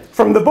 Okay?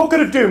 From the Bucket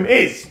of Doom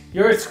is,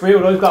 You're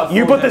screwed. I've got.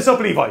 you full put this house.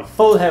 up, Levi.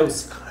 Full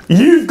house.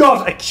 You've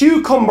got a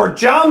cucumber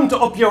jammed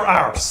up your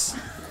arse.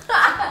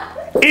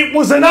 It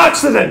was an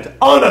accident,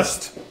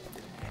 honest.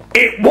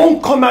 It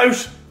won't come out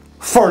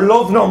for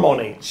love nor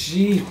money.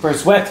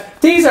 Jeepers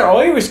wet. These are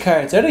Irish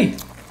cards, are they?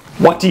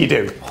 What do you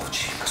do?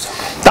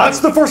 That's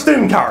the first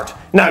Doom card.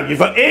 Now, you've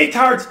got 8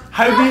 cards.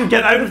 How do you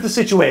get out of the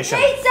situation?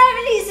 Late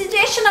 70s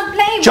edition of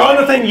Playboy.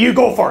 Jonathan, you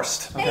go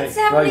first. Late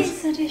Okay,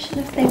 70s edition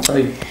of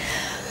Playboy.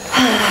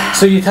 Right.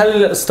 So you tell a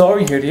little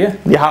story here, do you?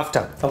 You have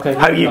to. Okay.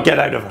 How you get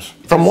out of it.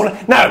 From one.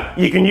 Now,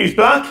 you can use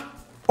black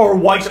or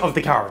white of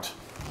the card.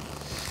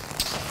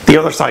 The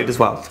other side as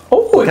well. Oh,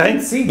 Okay? I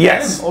didn't see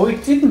Yes. them. Oh, I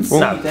didn't see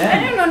No. I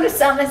them. don't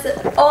understand this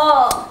at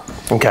all.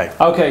 Okay.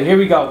 Okay, here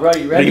we go.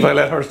 Right, ready? Levi,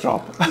 let her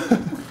stop.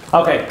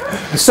 Okay.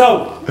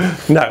 So,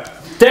 Now,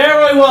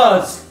 there I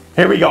was,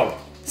 here we go.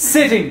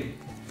 sitting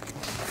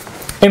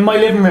in my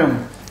living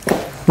room,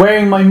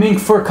 wearing my mink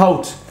fur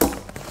coat.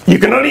 You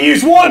can only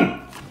use one.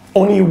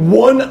 Only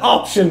one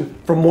option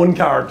from one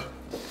card.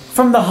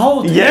 From the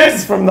whole thing.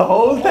 Yes, from the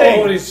whole thing.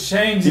 Oh, this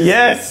changes.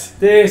 Yes.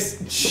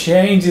 This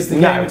changes the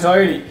No. game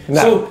entirely.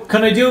 No. So,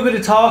 can I do a bit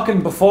of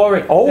talking before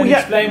it? Oh, then yeah.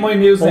 explain my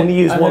music. Only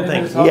use and one then a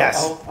thing. bit of talk? Yes.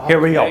 Oh, Here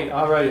we go. okay,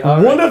 Alright,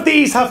 One of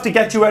these have to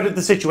get you out of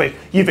the situation.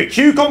 You've a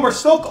cucumber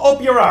stuck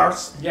up your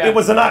arse. Yeah. It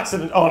was an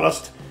accident,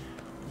 honest.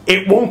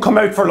 It won't come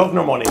out for love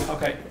nor money.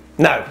 Okay.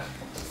 Now.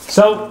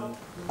 So,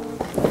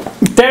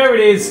 there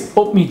it is,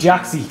 up me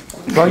jacksy,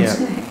 right?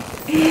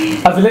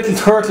 I've a little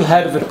turtle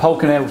head of it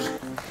poking out.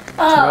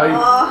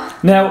 Right?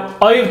 Now,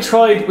 I have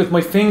tried with my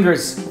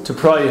fingers to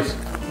pry it,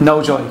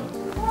 no joy.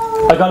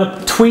 I got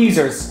a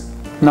tweezers,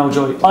 no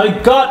joy. I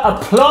got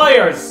a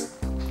pliers,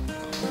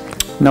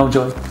 no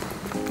joy.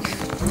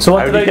 So what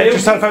How did do I you get do?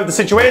 yourself out of the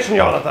situation,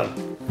 Jonathan?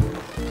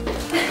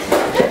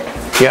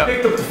 Yeah.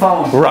 Picked up the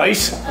phone. Right.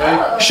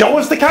 Right? Show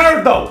us the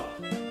card though.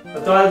 I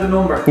dialed the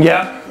number.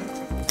 Yeah.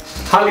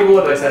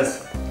 Hollywood, I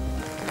says.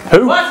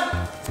 Who? What?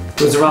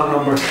 It was the wrong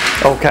number.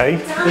 Okay.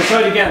 Let's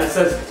try it again. It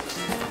says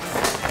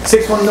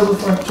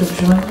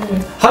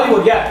 6144.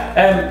 Hollywood,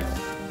 yeah.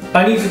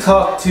 I need to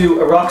talk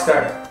to a rock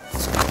star.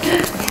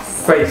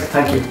 Great,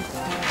 thank you.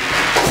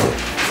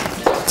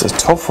 It's a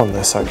tough one,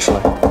 this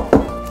actually.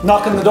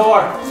 Knock on the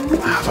door.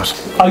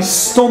 But I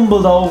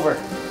stumbled over.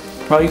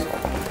 Right?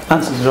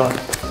 Answer the door.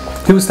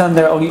 Who was standing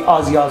there? Only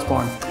Ozzy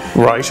Osbourne.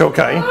 right,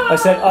 okay. I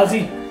said,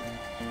 Ozzy,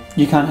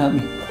 you can't help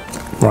me.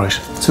 Right.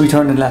 So he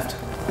turned and left.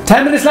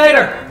 10 minutes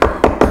later.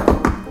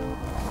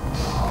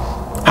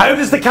 How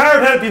does the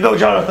card help you though,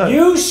 Jonathan?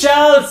 You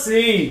shall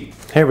see.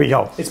 Here we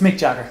go. It's Mick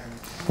Jagger.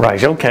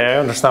 Right, okay, I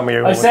understand where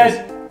you're I going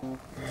said,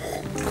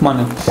 come on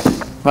now.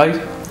 Right?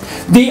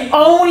 The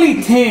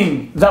only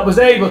thing that was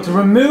able to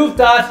remove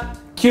that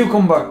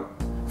cucumber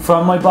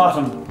from my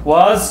bottom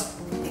was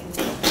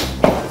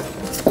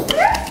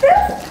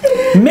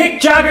Mick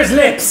Jagger's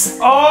lips.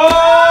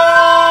 Oh!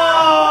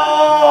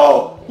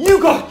 You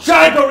got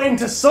Jagger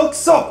into suck.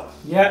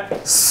 Yeah.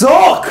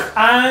 Suck!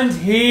 And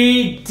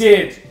he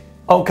did.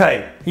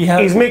 Okay.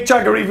 Is Mick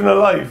Jagger even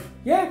alive?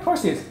 Yeah, of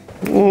course he is.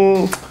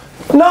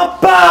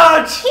 Not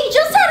bad! He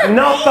just had a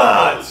Not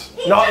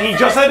baby. bad! He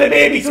just had a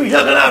baby, so he's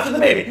looking after the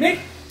baby. Mick?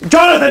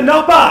 Jonathan,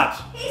 not bad!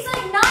 He's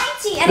like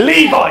 90 and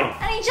Levi.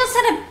 and he just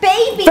had a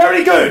baby.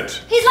 Very good!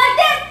 He's like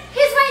this.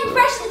 Here's my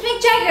impression of Mick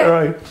Jagger.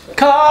 Right.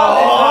 Call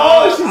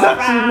Oh, it she's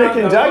actually around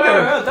licking the Jagger.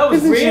 world. That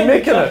was Isn't she real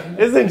licking Jagger.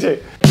 it? Isn't she?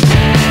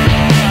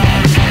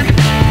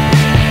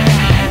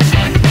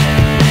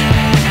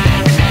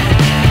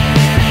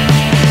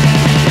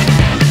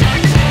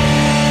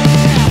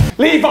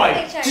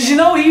 Levi! Did you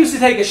know he used to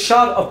take a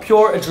shot of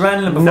pure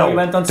adrenaline before he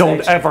went on stage?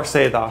 Don't ever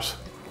say that.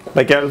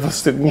 Like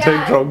Elvis didn't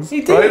take drugs.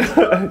 he did.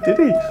 Right? Did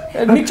he?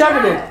 Mick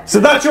Jagger did.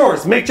 So that's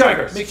yours, Mick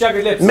Jagger's. Mick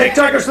Jagger's lips. Mick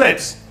Jagger's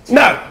lips.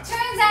 Now,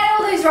 Turns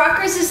out all those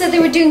rockers who said they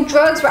were doing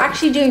drugs were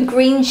actually doing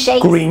green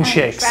shakes. Green and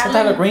shakes. adrenaline What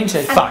type of green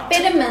shake? and Fact.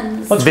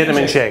 vitamins. What's vitamin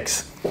green shake?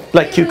 shakes.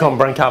 Like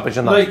cucumber and cabbage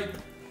and that. Like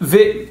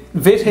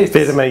vit hits.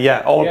 Vitamin, yeah,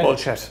 all Yeah.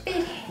 bullshit.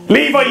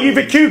 Levi, you've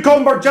a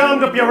cucumber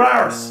jammed up your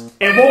arse.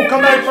 It won't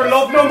come out for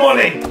love nor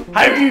money.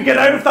 How do you get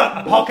out of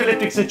that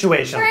apocalyptic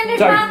situation? Bernard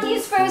Sorry.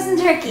 Matthews frozen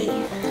turkey.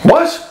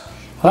 What?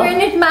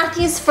 Bernard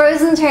Matthews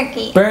frozen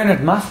turkey.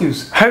 Bernard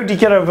Matthews. How do you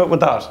get out of it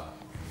with that?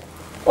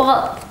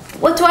 Well,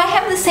 what do I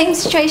have the same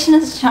situation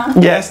as John?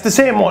 Yes, the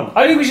same one.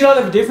 I think we should all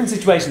have a different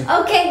situation.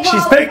 Okay, well,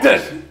 She's picked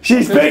it.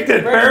 She's picked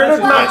it. Bernard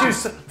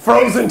Matthews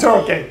frozen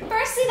turkey.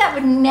 firstly, that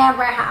would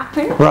never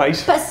happen.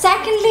 Right. But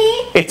secondly,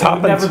 It's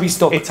happened. never be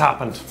stuck. It's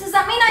happened. does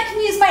that mean I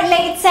can use my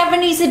late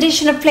 70s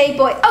edition of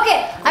Playboy?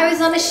 Okay, I was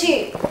on a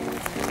shoot.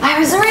 I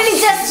was really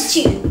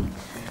destitute.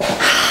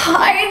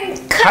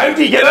 How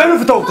do you get out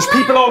of it though? There's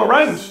people all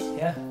around.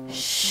 Yeah.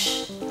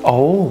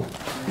 Oh,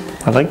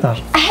 I like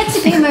that. I had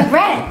to pay my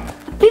rent.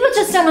 People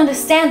just don't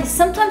understand that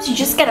sometimes you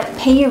just gotta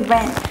pay your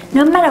rent,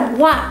 no matter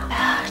what.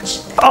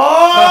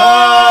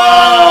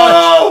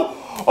 Oh!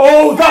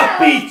 Oh, that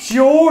beats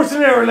yours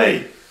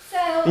nearly. So,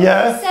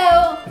 Yeah.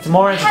 So, It's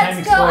more I had to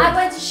entertaining go, story. I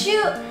went to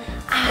shoot,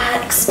 I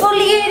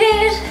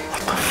exfoliated,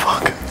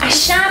 Fuck. I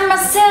shammed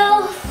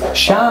myself,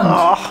 Sham.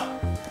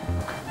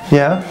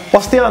 Yeah.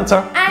 What's the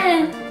answer?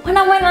 and when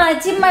I went and I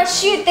did my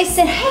shoot, they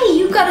said, hey,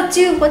 you gotta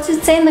do, what's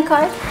it say in the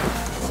card?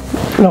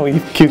 No, you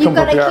You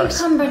cucumber got a up your arse.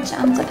 cucumber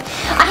jam.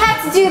 I had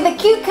to do the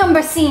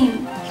cucumber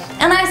scene.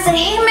 And I said,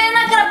 hey man,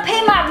 I gotta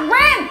pay my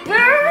rent,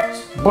 bitch.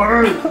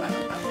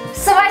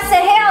 So I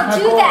said, hey, I'll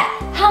do that.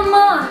 How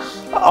much?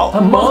 Oh,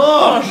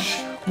 mush.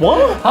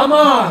 What? How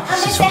much?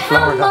 And they said,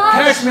 how much?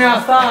 Catch me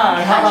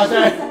outside. How about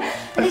that?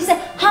 They said,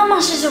 how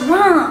much is your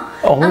rent?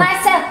 Oh. And I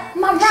said,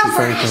 my rent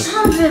for very good.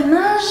 800,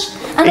 mush.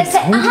 And they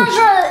said,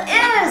 100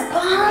 is,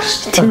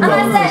 bosh. And I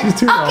said, It's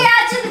too okay, long.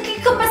 I'll do the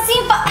cucumber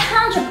scene for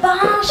 100,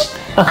 bosh.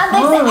 And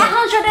they said,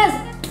 100 is.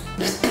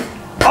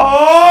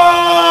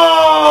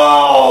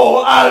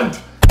 Oh, and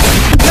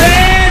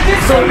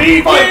so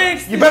Levi,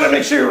 you better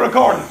make sure you're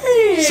recording.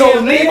 So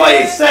Levi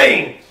is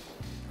saying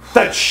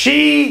that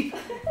she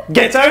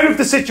gets out of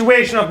the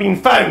situation of being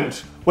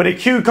found with a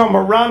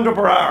cucumber rammed up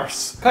her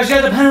arse Because you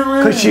had to pay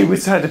rent. because she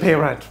had to pay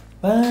rent.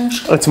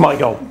 It's my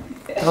go.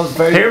 That was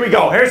very. Here we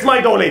go. Here's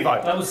my go,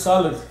 Levi. That was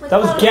solid. That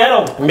was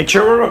ghetto. Make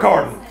sure we're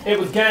recording. It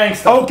was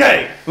gangster.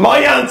 Okay, my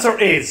answer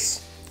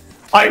is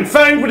I'm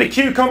found with a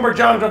cucumber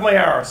jammed up my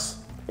arse.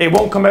 It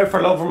won't come out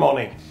for love or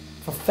money.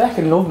 For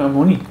fucking love no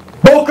money.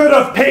 Bucket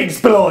of pig's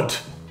blood.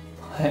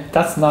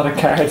 That's not a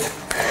card.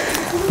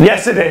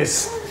 Yes, it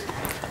is.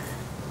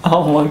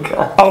 Oh my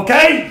god.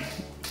 Okay?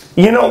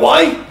 You know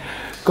why?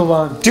 Go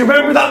on. Do you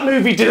remember that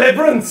movie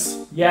Deliverance?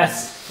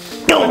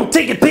 Yes. Go on,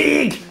 take a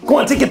pig. Go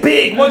on, take a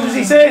pig. What does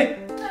he say?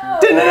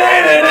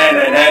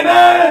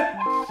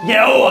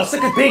 Yeah, oh,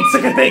 suck a pig,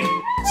 suck a pig.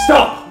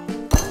 Stop.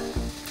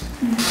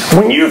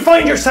 When you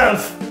find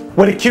yourself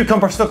with a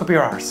cucumber stuck up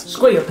your arse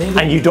Squeal, baby.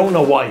 and you don't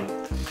know why,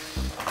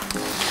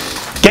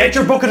 get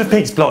your bucket of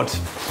pig's blood.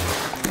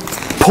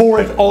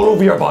 Pour it all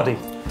over your body.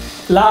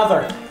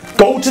 Lather.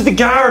 Go to the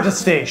Garda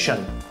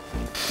station.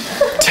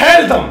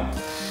 Tell them.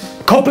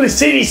 A couple of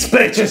city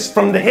splitches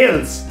from the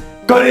hills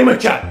Got in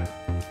with ya.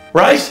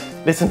 Right?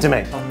 Listen to me.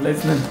 I'm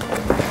listening.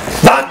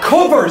 That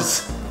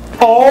covers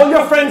all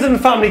your friends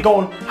and family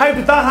going, how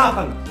did that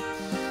happen?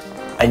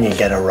 And you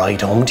get a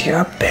ride home to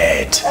your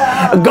bed.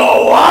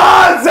 Go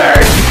on, sir!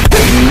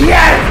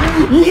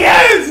 Yes!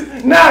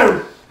 Yes!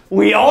 Now,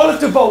 we all have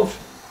to vote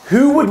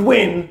who would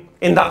win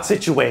in that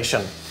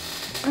situation.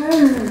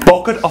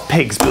 Bucket of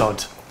pig's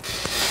blood.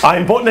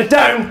 I'm putting it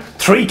down.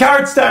 3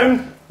 cards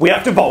down. We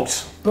have to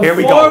vote. Here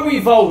we go. Before we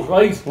vote,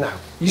 right? Now.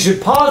 You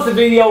should pause the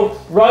video,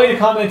 write a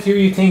comment who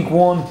you think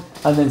won,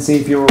 and then see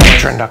if you were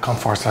right. Patreon.com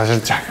first.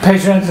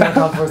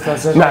 Patreon.com first,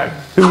 that's it. Now,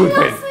 who would I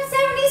win? lost my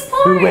 70s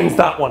porn. Who wins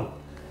that one?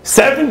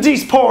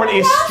 70s porn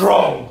is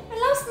strong. I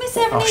lost my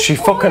 70s Oh, she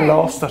porn. fucking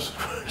lost it.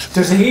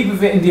 There's a heap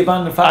of it in the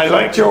abandoned I factory.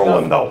 liked your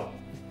one though.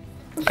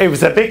 It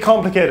was a bit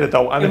complicated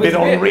though, and a bit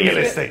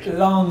unrealistic.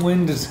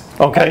 Long-winded.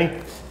 Okay.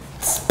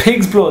 It's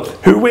pig's blood.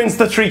 Who wins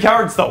the 3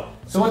 cards though?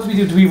 So what do we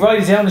do? Do we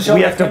write it down and show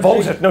We have to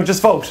vote it. No,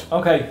 just vote.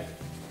 Okay.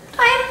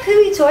 I have a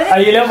pooey toilet. Are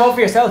you allowed to vote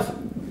for yourself?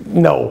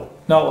 No.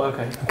 No,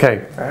 okay.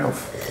 Okay. Fair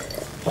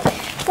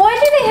enough. Why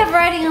do they have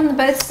writing on the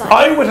both sides?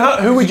 I would have.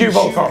 Who would you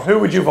vote for? Who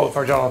would you vote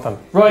for, Jonathan?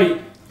 Right.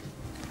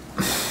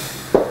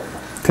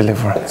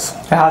 Deliverance.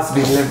 It has to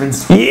be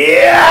deliverance.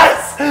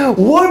 Yes!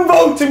 1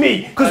 vote to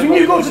me. Because when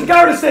you go to the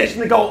garda station,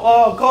 they go,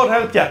 "Oh, God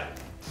help you."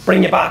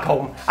 Bring you back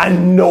home,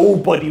 and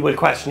nobody will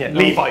question you.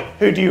 Levi,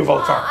 who do you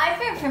vote for? I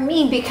vote for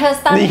me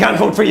because that's... You can't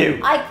vote for you.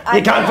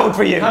 You can't vote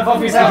for you. Can't vote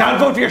for yourself. You can't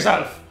vote for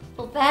yourself.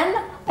 Well,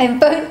 then I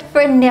vote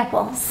for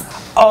nipples.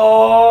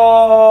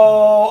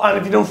 Oh, and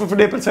if you don't vote for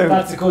nipples, who?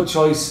 That's a good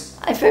choice.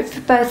 I vote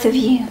for both of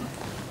you.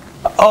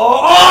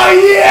 Oh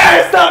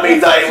yes! That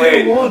means I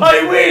win!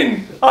 I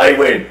win! I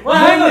win! Well,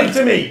 hang on.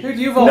 To me. Who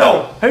do you vote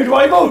No, who do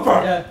I vote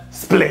for? Yeah.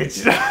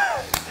 Split.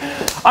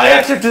 I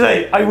actually have to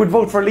say, I would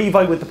vote for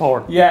Levi with the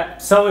porn. Yeah,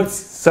 so it's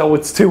So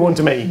it's 2-1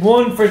 to me.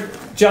 1 for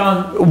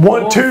John.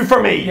 1, 2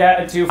 for me. Yeah,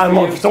 and 2 for And you.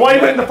 1. So I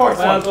win the first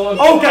Well one. done,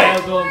 Okay.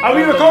 well done, Are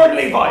we well recording,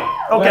 Levi? Okay,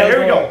 Well here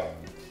we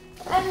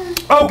done.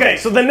 go. Okay,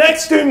 so the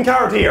next doom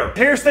card here.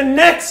 Here's the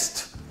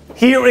next.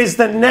 Here is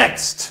the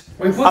next.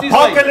 Wait, put these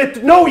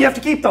Apocalyptic. No, you have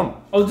to keep them.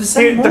 Oh, the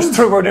same There's ones?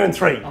 3. We're doing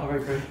 3. Oh,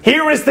 right, right.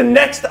 Here is the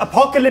next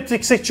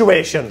apocalyptic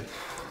situation.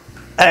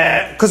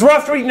 Because we're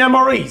after eating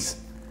MREs.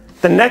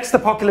 The next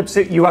apocalypse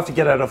you have to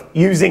get out of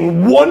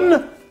using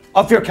 1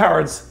 of your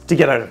cards to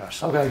get out of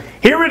it. Okay.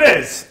 Here it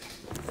is.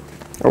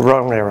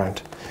 Wrong way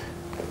around.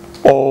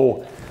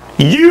 Oh,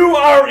 you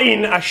are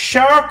in a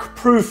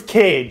shark-proof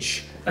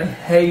cage. I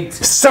hate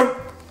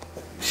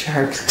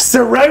sharks.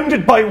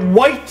 Surrounded by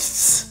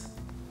whites,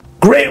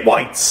 great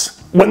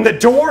whites. When the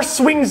door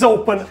swings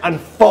open and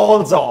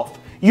falls off,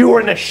 you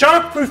are in a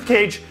shark-proof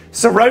cage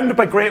surrounded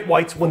by great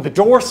whites when the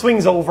door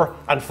swings over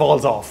and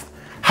falls off.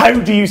 How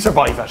do you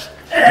survive it?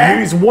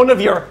 Use 1 of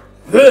your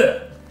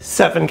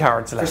 7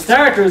 cards For left.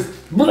 starters,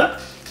 blah.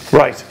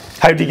 Right.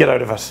 How do you get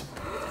out of it?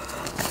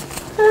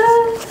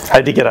 How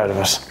do you get out of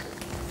it?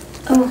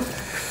 Oh,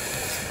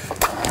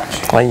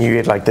 I knew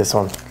you'd like this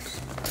one.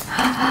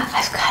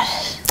 I've got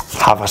it.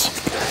 Have it.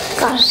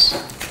 Got it.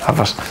 Have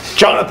it.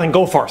 Jonathan,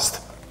 go first.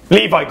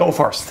 Levi, go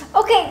first.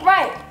 Okay,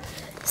 right.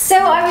 So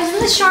I was in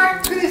the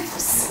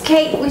shark-proof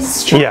cage.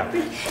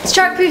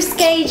 Shark-proof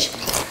cage.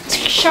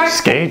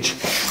 Cage.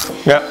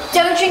 Yeah.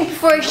 Don't drink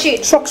before you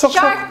shoot. Suck.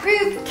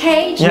 Shark-proof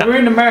cage. Yeah. We're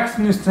in the Marks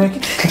and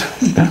Snake.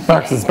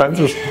 Marks and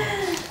Spencer's.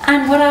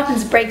 And what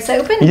happens? It breaks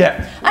open.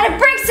 Yeah. And it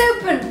breaks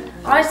open.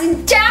 And I was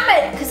thinking, damn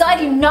it, because I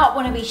do not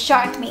want to be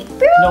shark meat.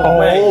 No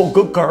way. Oh,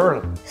 good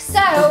girl. So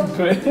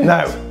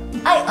Now,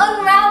 I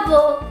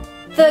unravel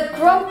the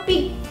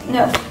grumpy.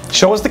 No.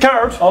 show us the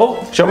card.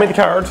 Oh. Show me the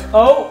card.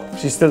 Oh.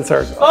 She's still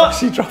searching. Oh.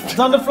 She dropped It's it.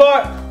 on the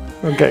floor.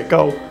 Okay,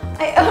 go.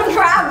 I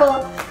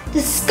unravel the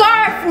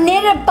scarf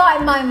knitted by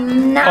my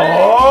nan.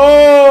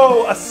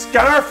 Oh, a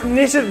scarf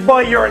knitted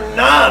by your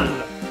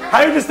nan.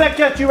 How does that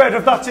get you out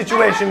of that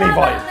situation, And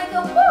Levi? I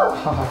go, whoo.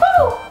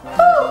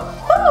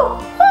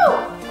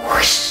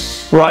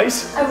 Whoosh. Right,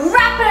 I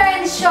wrap it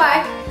around the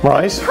shark,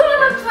 right. pull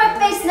him up to my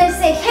face, and I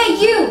say, hey,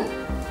 you.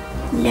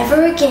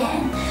 Never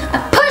again. I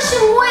push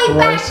him way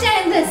back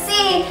down the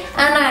sea,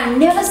 and I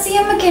never see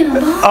him again.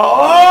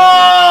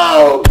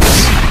 Oh!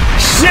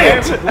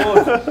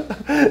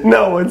 Shit!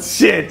 No, it's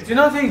shit. Do you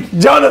not think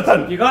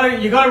Jonathan, you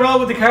gotta roll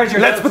with the cards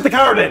yourself? let's put the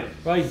card in.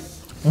 Right.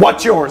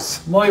 What's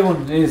yours? My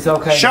one is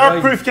okay.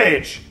 Shark-proof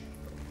cage.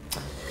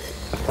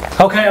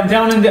 Right. Okay, I'm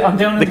down in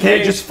the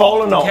cage is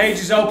falling off. The cage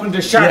is open.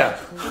 The shark Yeah.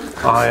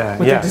 Oh yeah,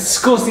 with yeah. the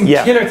disgusting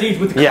Yeah. killer teeth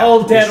with the Yeah.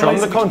 cold dead He's from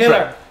eyes the of country.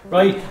 killer.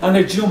 Right, and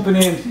they're jumping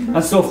in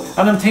and stuff.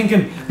 And I'm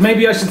thinking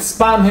maybe I should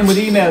spam him with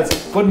emails,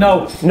 but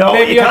no. No,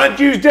 maybe you can't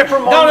use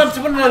different ones. No, I'm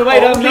putting it away.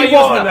 I'm Only not using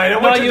one. that. I know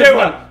Not what you're using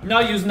doing. that.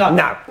 Not using that.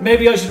 No.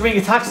 Maybe I should ring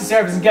a taxi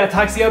service and get a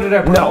taxi out of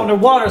there. But No.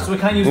 underwater, so we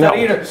can't use that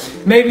either.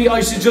 Maybe I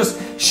should just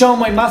show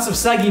my massive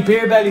saggy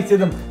beer belly to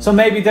them, so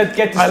maybe they'd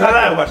get distracted.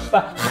 I'll allow it.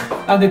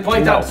 And they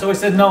bite that. So I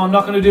said, no, I'm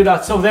not going to do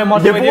that. So then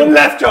what do I You've do? one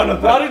left,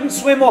 Jonathan. Rather than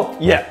swim up,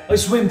 Yeah. I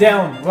swim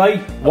down,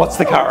 right? What's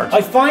the card? I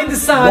find the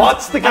sand.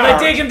 What's the And I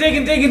card? dig and dig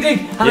and dig and dig.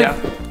 And Yeah.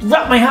 I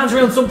wrap my hands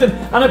around something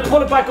and I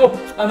pull it back up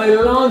and I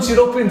launch it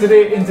up into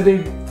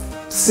the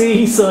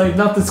sea side,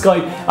 not the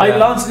sky. I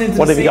launch it into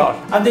What the have you sea.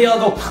 got? And they all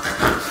go.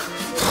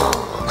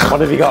 What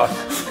have you got?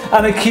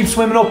 And I keep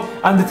swimming up.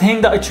 And the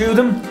thing that I threw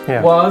them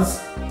was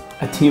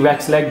a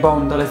T-Rex leg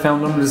bone that I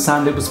found under the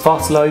sand. It was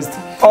fossilized.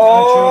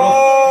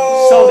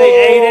 Oh! So they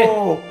ate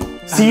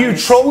it. So you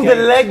throw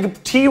the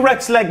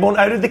T-Rex leg bone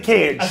out of the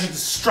cage As a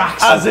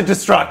distraction. as a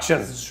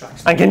distraction.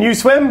 And can you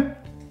swim?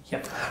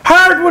 Yep.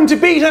 Hard one to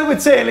beat, I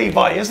would say,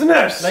 Levi, isn't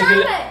it?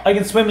 I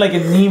can swim like a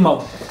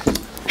Nemo.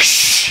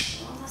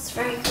 That's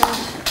very good.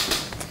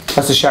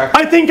 That's a shark.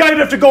 I think I'd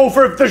have to go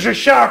for if there's a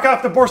shark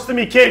after bursting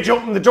me cage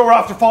open the door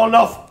after falling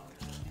off.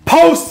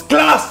 Post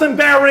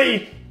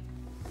Glastonbury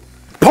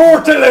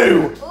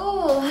Portaloo.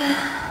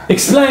 Ooh.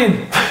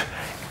 Explain.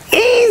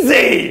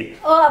 Easy.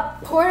 Oh,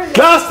 poor.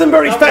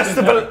 Glastonbury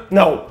Festival.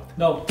 No.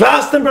 No.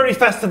 Glastonbury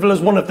Festival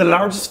is one of the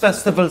largest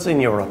festivals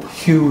in Europe.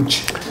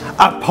 Huge.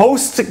 A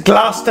post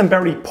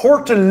Glastonbury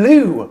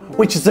Portaloo,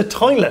 which is a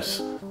toilet,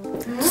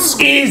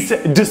 is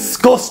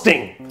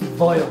disgusting.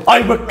 Vile.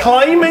 I would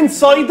climb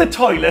inside the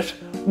toilet,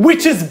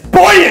 which is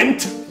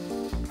buoyant,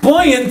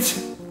 Buoyant.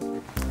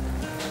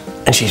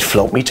 and she'd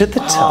float me to the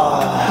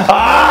top.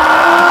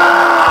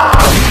 Ah!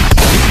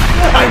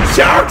 And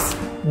sharks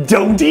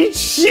don't eat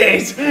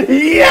shit.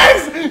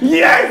 Yes,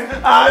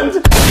 yes, and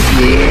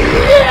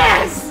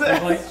yes.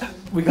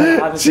 We got to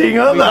hand it to Ching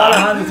him. on We got to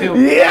hand it that. to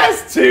him.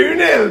 Yes,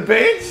 2-0,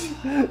 bitch.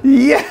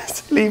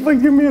 Yes, Levi,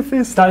 give me a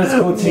fist. That is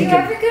good Do you thinking.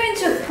 ever go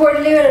into a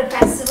Portaloo at a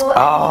festival?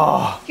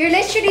 Ah, You're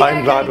literally. I'm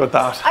there glad going, with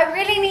that. I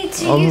really need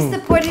to use the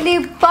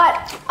Portaloo,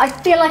 but I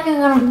feel like I'm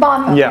gonna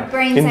bomb Yeah, my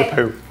brains in the out.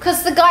 poo.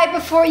 Because the guy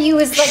before you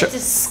was like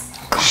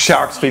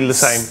Sharks feel the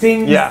same.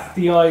 Stings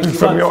the eye.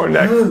 From your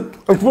neck.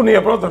 It's one of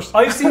your brothers.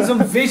 I've seen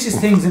some vicious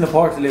things in the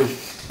Portaloo.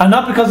 And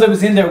not because I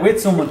was in there with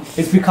someone,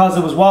 it's because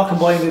I was walking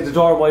by and the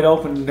door wide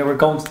open and they were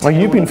going to... Are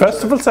you being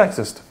festival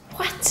sexist?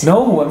 What?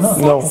 No, I'm not.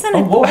 No. Sex in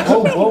Oh, a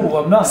whoa, whoa,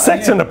 whoa, I'm not.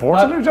 Sex in a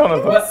Portaloo,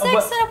 Jonathan?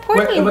 Sex in a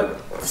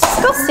Portaloo.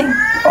 Disgusting.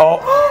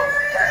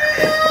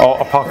 Oh,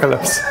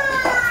 apocalypse.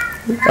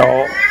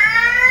 Oh.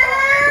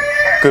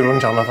 Good one,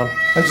 Jonathan.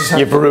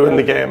 You've ruined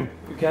the game.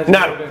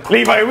 Now,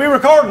 Levi, are we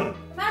recording?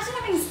 Imagine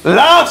having.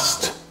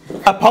 Last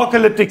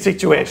apocalyptic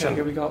situation.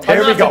 Here we go.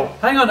 Here we go.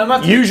 Hang on, I'm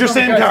not... Use your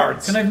same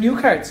cards. Can I have new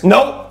cards?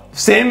 No,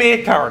 same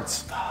 8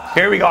 cards.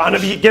 Here we go. And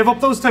if you give up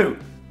those 2,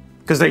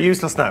 because they're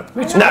useless now.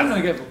 Which one Now,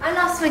 I give? I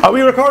lost my. are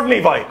we recording,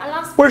 Levi? I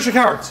lost. Where's your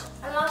cards?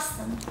 I lost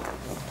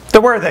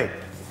them. Where are they?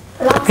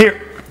 I lost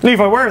Here.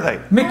 Levi, where are they?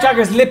 Mick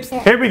Jagger's lips.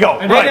 Here we go.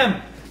 I Right.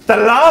 them. The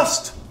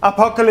last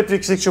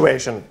apocalyptic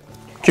situation.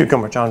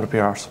 Cucumber, John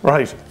PRs.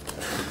 Right.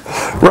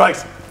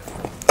 Right.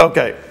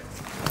 Okay.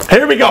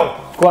 Here we go.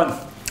 Go on.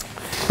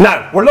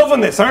 Now, we're loving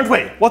this, aren't we?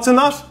 What's in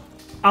that?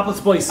 Apple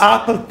spice.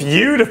 Apple.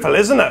 Beautiful,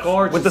 isn't it?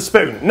 Gorgeous. With the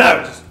spoon.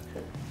 Now,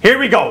 here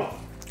we go.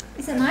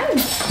 Is it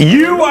nice?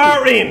 You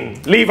are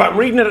in. Levi, I'm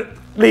reading it.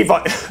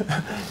 Levi.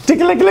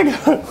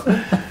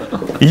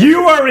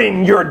 You are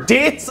in your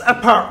date's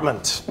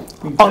apartment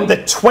on the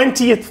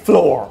 20th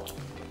floor.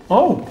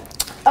 Oh.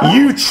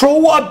 You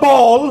throw a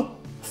ball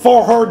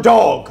for her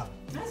dog.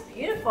 That's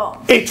beautiful.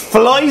 It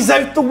flies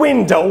out the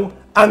window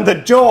and the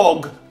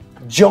dog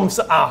jumps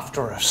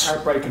after it.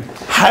 Heartbreaking.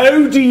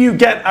 How do you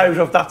get out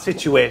of that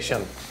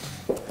situation?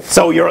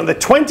 So you're on the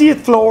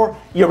 20th floor,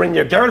 you're in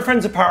your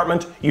girlfriend's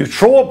apartment, you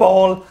throw a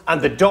ball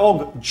and the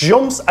dog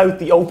jumps out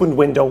the opened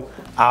window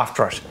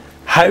after it.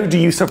 How do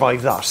you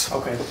survive that?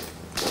 Okay.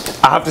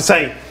 I have to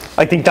say,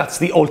 I think that's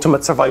the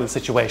ultimate survival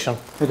situation.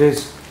 It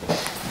is.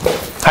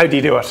 How do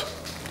you do it?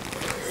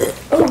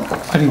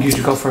 I think you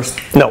should go first.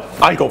 No,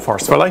 I'll go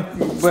first, will I?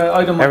 Well,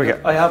 I don't Here mind. we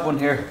go. I have one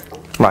here.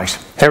 Right,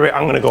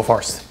 I'm going to go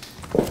first.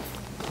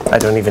 I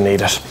don't even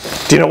need it.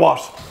 Do you know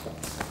what?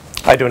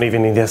 I don't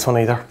even need this one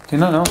either. Do you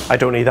not know? I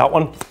don't need that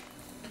one.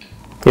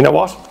 You know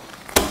what?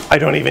 I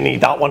don't even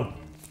need that one.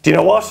 Do you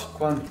know what?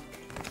 Go on.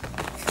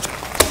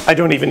 I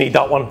don't even need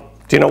that one.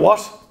 Do you know what?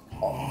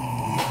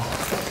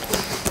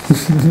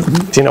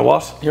 Do you know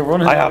what? You're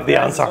running I out have of the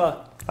gas answer. as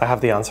well. I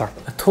have the answer.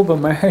 A tub of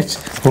marriage.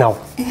 No.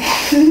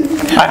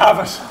 I have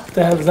it. What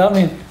the hell does that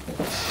mean?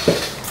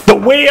 The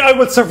way I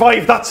would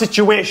survive that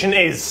situation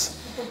is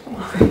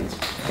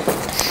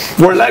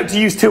we're allowed to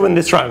use 2 in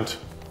this round.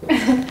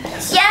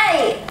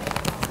 Yay!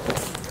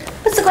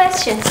 What's the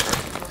question?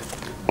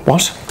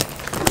 What?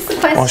 What's the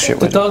question? Oh shit,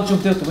 The wait. dog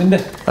jumped out the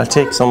window. I'll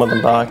take some of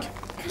them back.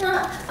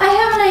 I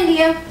have an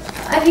idea.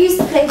 I've used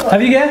the playbook.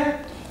 Have you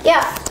get?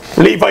 Yeah.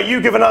 Levi,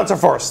 you give an answer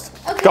first.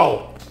 Okay.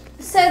 Go.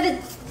 So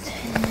the.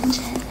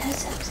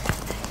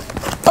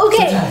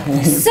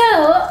 Okay. So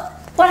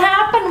what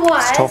happened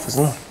was. It's tough,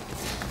 isn't it?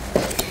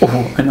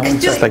 Oh, I know.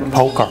 It's like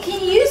poker. Can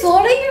you use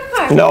all of your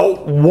cards? No,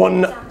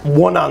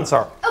 one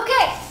answer.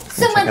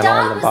 So my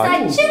dog was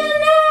like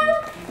chilling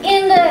out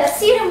in the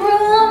sitting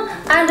room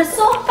on the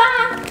sofa,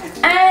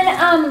 and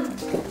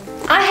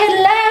I had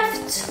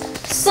left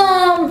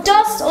some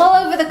dust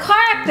all over the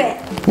carpet.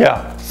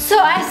 Yeah. So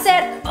I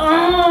said,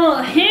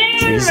 oh,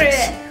 Henry,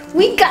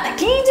 we gotta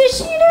clean this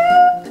shit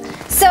up.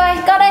 So I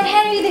got out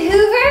Henry the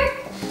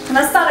Hoover, and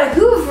I started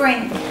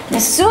hoovering. And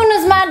as soon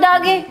as my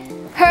doggy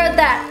heard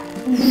that,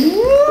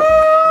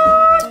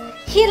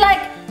 he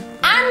like,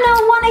 I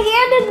don't want to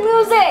hear this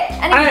music.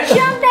 And he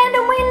jumped out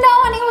the window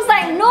and he was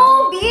like,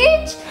 no,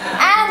 bitch.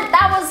 And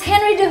that was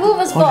Henry the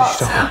Hoover's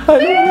fault. How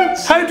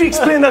do you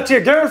explain that to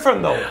your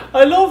girlfriend though?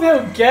 I love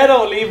how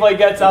ghetto Levi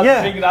gets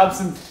after being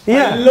absent.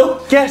 Yeah. I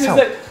love ghetto.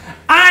 Like,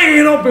 I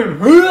ain't up in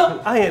here.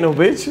 I ain't no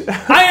bitch.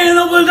 I ain't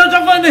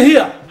up in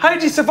here. How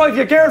do you survive?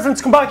 Your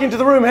girlfriend's come back into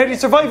the room. How do you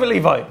survive it,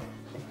 Levi?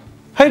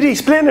 How do you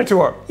explain it to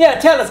her? Yeah,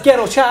 tell us,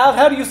 ghetto child.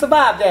 How do you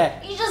survive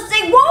that? You just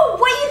say, whoa,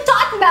 what are you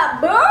talking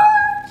about,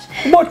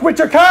 bitch? What with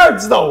your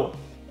cards though?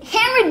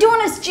 Henry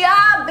doing his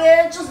job,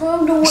 bitch. Just let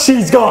him do it.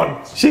 She's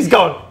gone. She's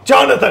gone.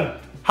 Jonathan,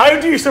 how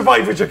do you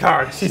survive with your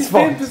cards? She's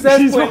been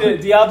possessed by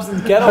the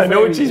absent ghetto. I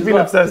know what she's been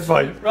obsessed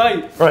by.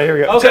 Right. Right, here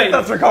we go. Okay. Check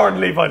that's recording,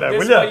 Levi, now,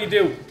 This is will what you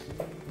do.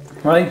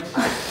 Right?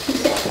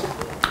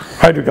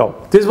 How do we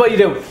go? This is what you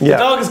do. Yeah.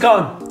 The dog is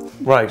gone.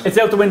 Right. It's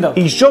out the window.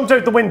 He's jumped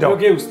out the window.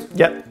 You're goosed.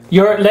 Yep.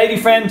 Your lady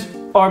friend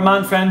or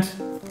man friend,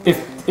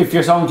 if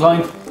you're so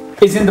inclined,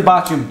 is in the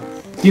bathroom.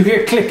 You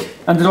hear click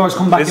and the doors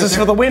come back. This is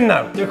for the win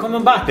now. They're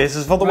coming back. This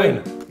is for the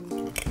win.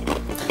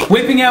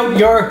 Whipping out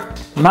your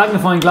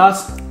magnifying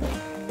glass,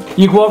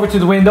 you go over to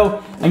the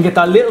window and get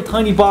that little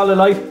tiny ball of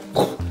light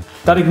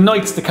that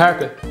ignites the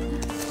carpet.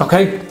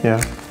 Okay?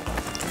 Yeah.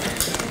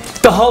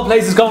 The whole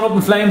place is going up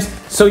in flames,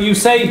 so you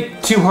say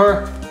to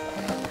her,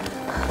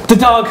 the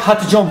dog had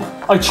to jump.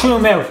 I threw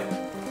him out.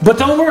 But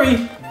don't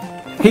worry,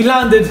 he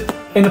landed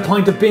in a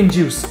pint of bin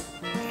juice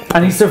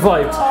and he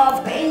survived.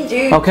 Oh, bin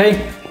juice.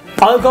 Okay?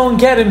 I'll go and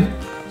get him.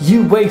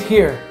 You wait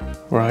here.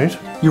 Right.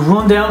 You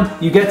run down,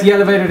 you get the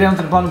elevator down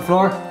to the bottom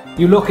floor,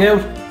 you look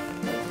out,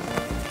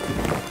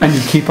 and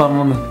you keep on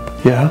running.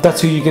 Yeah.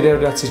 That's how you get out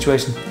of that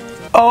situation.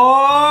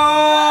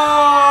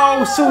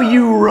 Oh, so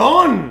you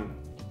run.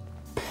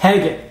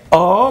 Peg it.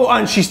 Oh,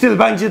 and she still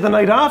bangs you the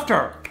night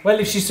after. Well,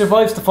 if she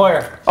survives the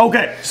fire.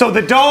 Okay, so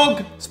the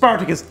dog,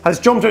 Spartacus, has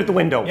jumped out the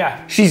window.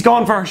 Yeah. She's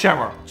gone for her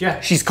shower. Yeah.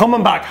 She's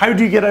coming back. How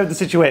do you get out of the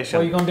situation?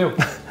 What are you going to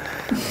do?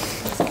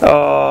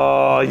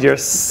 Oh, you're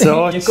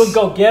such... You could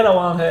go ghetto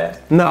on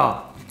her.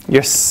 No.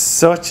 You're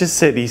such a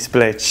city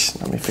splitch.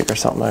 Let me figure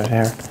something out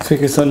here.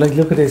 Figure something, like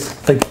look at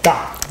this. Like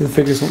that. You'll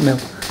figure something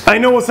out. I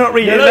know it's not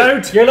really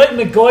allowed. You're like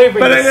MacGyver.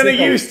 But I'm going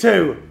to use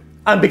to.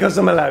 And because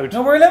I'm allowed.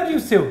 No, we're allowed to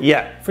use to.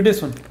 Yeah. For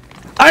this one.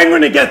 I'm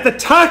going to get the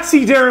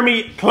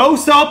taxidermy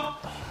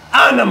close-up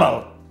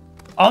animal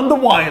on the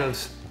wild.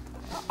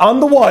 On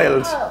the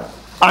wild.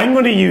 I'm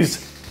going to use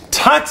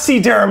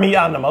taxidermy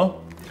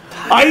animal.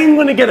 I'm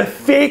going to get a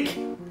fake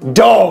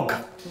dog.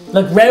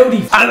 Like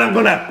Rowdy. And I'm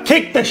going to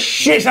kick the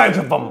shit out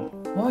of them.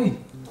 Why?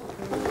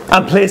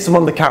 And place them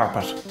on the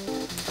carpet.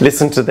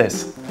 Listen to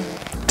this.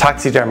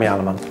 Taxidermy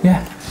animal.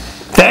 Yeah.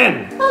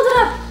 Then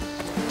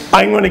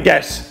I'm going to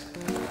get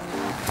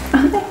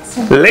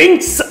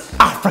Lynx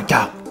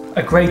Africa.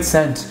 A great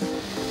scent.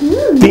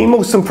 The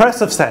most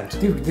impressive scent.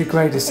 The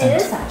greatest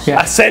scent. It is actually.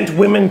 A scent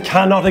women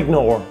cannot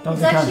ignore. No,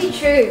 It's they can't. actually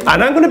true.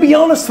 And I'm going to be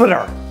honest with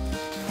her.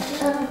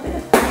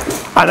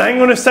 And I'm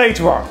going to say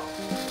to her,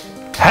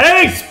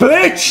 hey,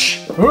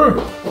 Splitch!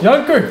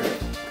 Yonker.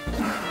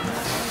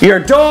 Your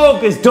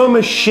dog is dumb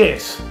as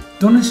shit.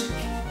 Done it.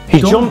 He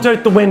jumped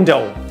out the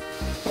window.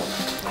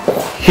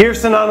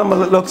 Here's an animal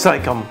that looks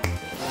like him.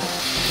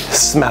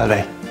 Smell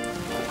me.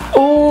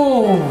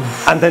 Oh.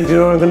 And then do you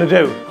know what I'm going to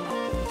do?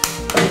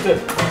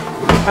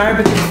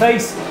 Armpit to the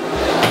face.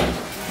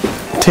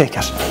 Take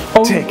it.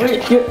 Oh, Take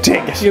wait, it.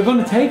 Take it. You're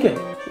going to take it.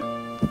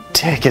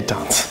 Take it,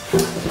 Dance.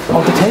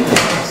 Oh, to take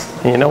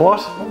it. And you know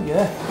what? Oh,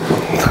 yeah.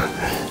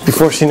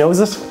 Before she knows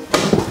it,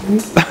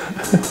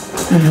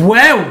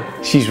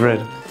 Wow. she's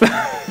red.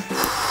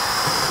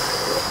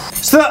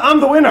 So I'm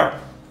the winner.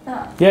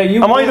 Yeah,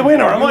 you Am won. I the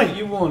winner? Am I?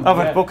 You won. Of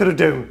yeah. a bucket of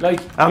doom.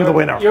 Like, I'm the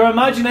winner. Your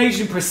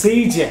imagination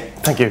precedes you.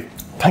 Thank you.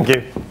 Thank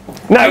you.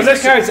 Now, These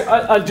let's...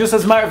 cards, just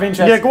as a matter of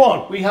interest. Yeah, go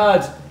on. We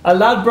had a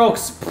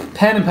Ladbrokes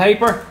pen and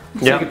paper.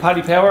 Yeah. Like a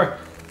Paddy Power.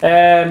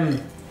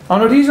 Oh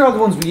no, these are all the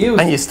ones we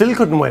used. And you still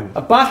couldn't win.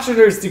 A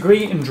bachelor's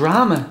degree in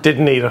drama.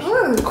 Didn't need it.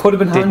 Could have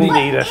been handy. Didn't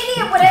need it.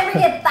 Idiot would ever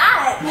get that.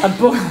 A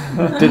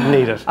Didn't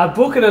need it.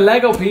 bucket of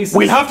Lego pieces.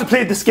 We'll have to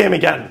play this game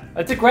again.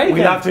 It's a great game.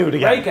 We'll have to do it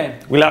again. Great game.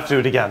 We'll have to do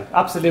it again.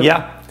 Absolutely.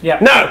 Yeah? Yeah.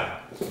 Now,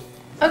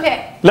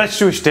 Okay. let's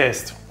do a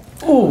taste.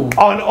 Ooh.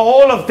 On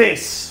all of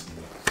this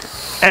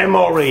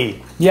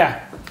MRE Yeah.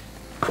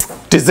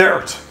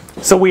 dessert.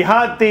 So we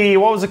had the,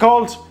 what was it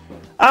called?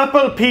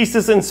 Apple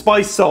pieces in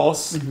spice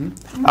sauce.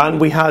 And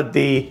we had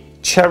the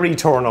cherry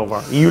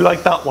turnover. You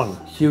like that one?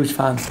 Huge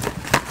fan.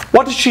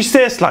 What does she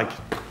taste like?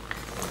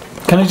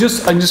 Can I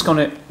just, I'm just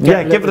gonna.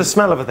 Yeah, give it a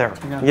smell of it there.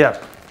 Yeah.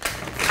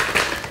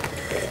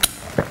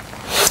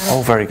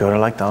 Oh, very good. I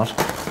like that.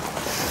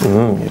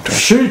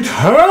 She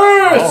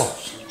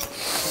tastes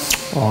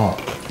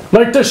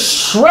like the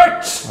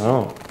sweat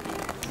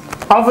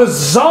of a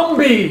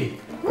zombie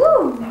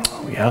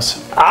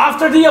Yes.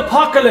 after the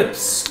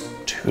apocalypse.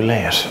 Too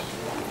late.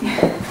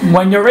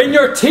 When you're in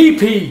your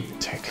teepee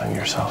Tickling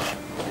yourself.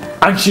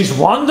 and she's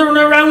wandering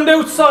around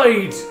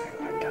outside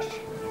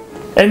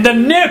in the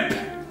nip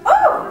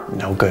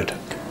No good.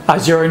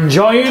 as you're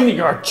enjoying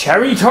your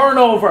cherry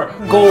turnover.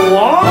 Go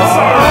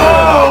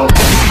on, sir.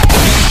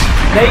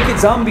 Naked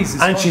zombies.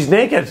 Is And fun. she's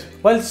naked.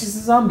 Well, she's a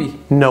zombie.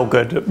 No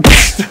good.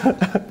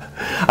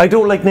 I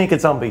don't like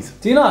naked zombies.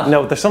 Do you not?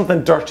 No, there's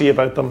something dirty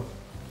about them.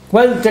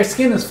 Well, their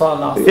skin is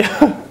falling off.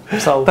 Yeah.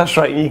 So. That's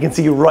right, you can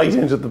see right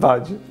into the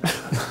badge.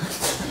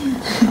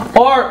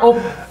 Or up.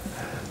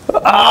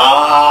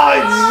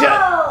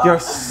 Ah, you're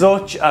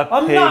such a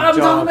I'm pig, not, I'm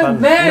talking about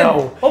Jonathan. men.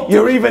 No, Up to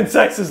you're even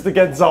sexist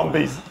against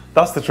zombies.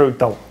 That's the truth,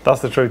 though.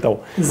 That's the truth,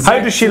 though. How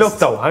does she look,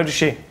 though? How does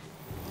she?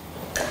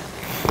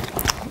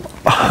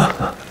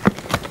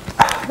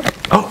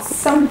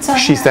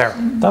 Sometimes. She's there.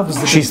 That was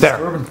the She's there.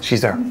 disturbing.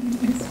 She's there.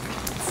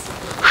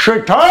 She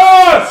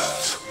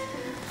tastes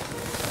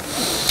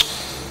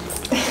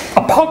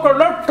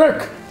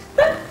Apocalyptic.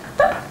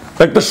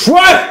 like the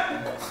sweat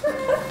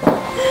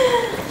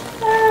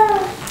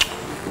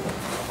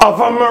of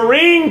a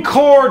Marine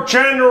Corps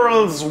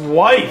general's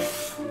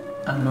wife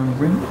And a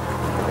ring.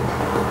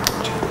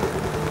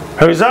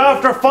 who's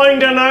after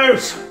finding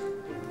out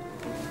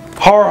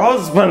her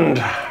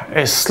husband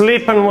is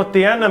sleeping with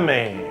the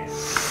enemy,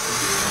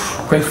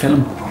 Great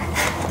film.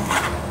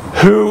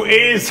 who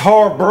is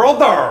her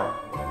brother,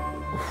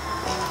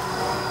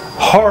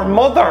 her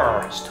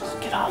mother, She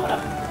doesn't get on with him.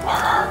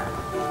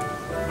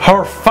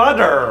 her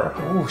father.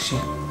 Oh, she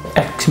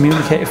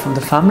excommunicated from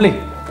the family.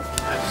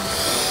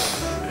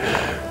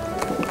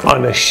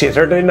 On a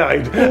Saturday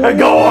night. And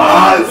go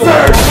on,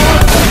 sir!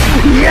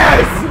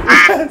 Yes!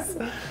 Yes!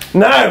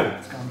 Now,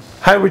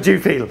 how would you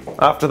feel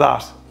after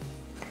that?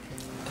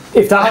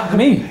 If that happened to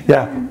me,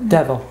 Yeah.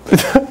 devil.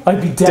 I'd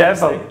be Devil.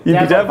 devastated. You'd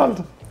be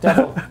deviled.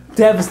 Devil.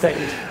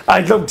 Devastated.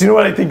 I'd love, do you know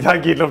what I think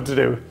Hankey'd love to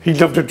do? He'd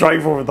love to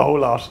drive over the whole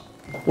lot.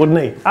 Wouldn't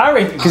he?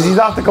 Harry. Because he's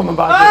after coming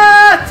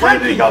back. Where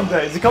did he come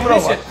to? Is he coming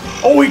over? Listen.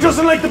 Oh, he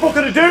doesn't like the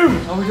Bucket of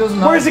Doom. Oh, he doesn't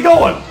know. Where's he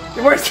going?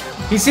 Where's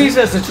He sees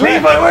it as a threat.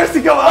 Levi, where's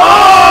he going?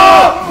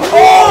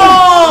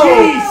 Oh!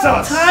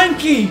 Jesus!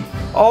 Tanky.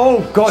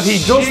 Oh God, he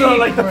does not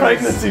like the Jeepers.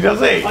 pregnancy, does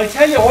he? I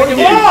tell you, when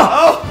you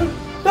Oh!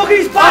 look,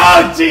 he's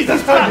back. Oh,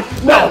 Jesus!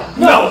 No,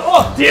 no!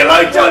 Oh. Do you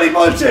like Johnny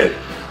Bullshit?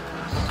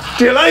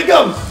 Do you like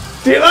him?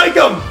 Do you like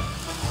him?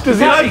 Does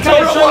he like can't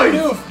Torah show the Wise?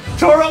 move.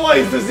 Torah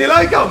Wise, does he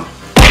like him?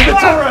 The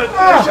Torah,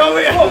 show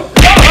me.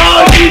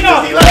 Oh, Jesus,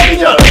 no. he like it,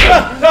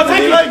 Jonathan. No, Does thank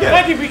he you, like it?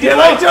 thank you, Do you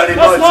like Johnny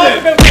let's talk Bullshit?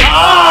 about it.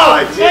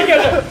 Ah, Thank you.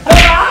 Jesus.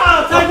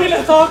 Thank you.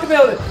 Let's talk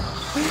about it.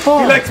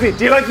 He likes me.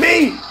 Do you like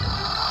me?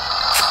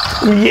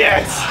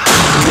 Yes.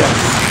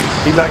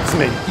 Yes. He likes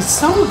me. He's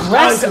so Hands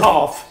aggressive.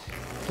 off.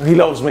 He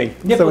loves me.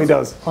 Yeah, So but he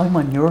does. I'm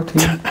on your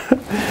team.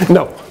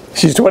 No.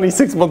 She's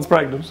 26 months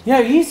pregnant.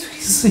 Yeah, he's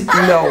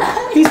No.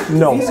 he's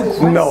No.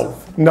 aggressive. No.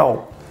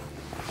 No.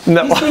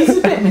 No. He's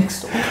a bit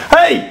mixed up.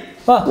 Hey!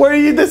 What? Where are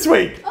you this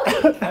week?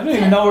 I don't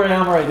even know where I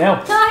am right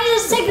now. Can I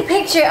just take a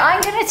picture?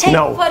 I'm gonna take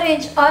No.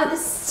 footage of the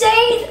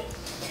state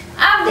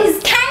of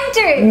this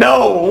counter.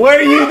 No. Where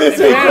are you this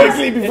week? Yes.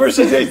 Quickly before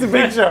she takes the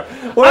picture.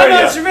 Where I'm on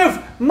are you?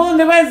 Sharoof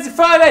Monday, Wednesday,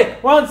 Friday.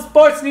 We're on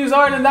Sports News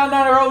Ireland and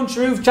on our own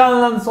Sharoof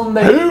channel on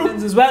Sunday Who?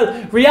 evenings as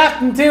well,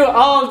 reacting to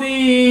all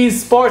the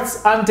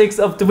sports antics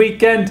of the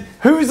weekend.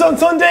 Who's on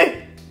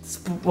Sunday?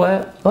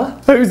 What?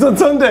 Who's on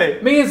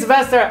Sunday? Me and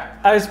Sylvester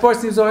are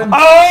Sports News Ireland.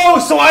 Oh,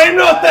 so I'm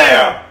not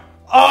there.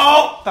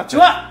 Oh, that's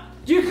What?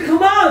 You can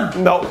come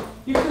on. No.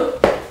 You can.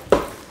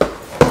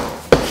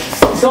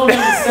 He's going down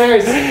the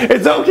stairs.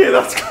 It's okay,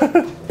 that's good.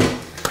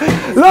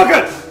 Look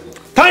it!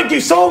 Thank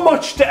you so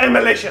much to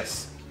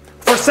Emalicious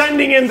for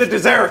sending in the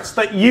desserts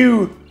that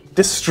you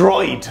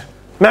destroyed.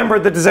 Remember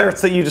the desserts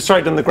that you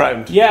destroyed on the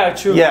ground? Yeah,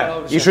 true.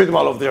 Yeah, you threw them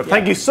all over the earth.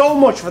 Thank you so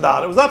much for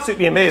that. It was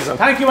absolutely amazing.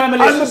 Thank you, And the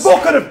Emalicious.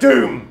 Bucket of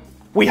Doom.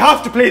 We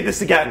have to play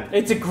this again.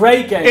 It's a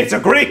great game. It's a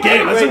great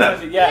game, isn't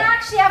it? You Yeah.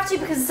 actually have to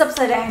because it's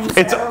upside down.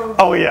 It's so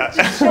oh yeah.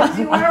 shows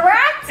you where we're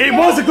at. It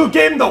was a good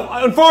game though.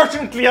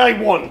 Unfortunately, I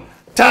won.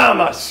 Damn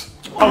it.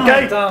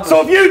 Okay? damn it.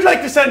 So if you'd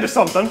like to send us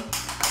something.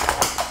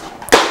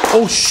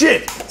 Oh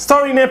shit.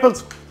 Sorry,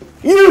 Nipples.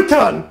 You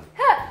can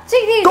Huh,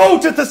 take these. go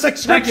to the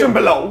subscription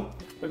below.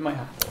 With my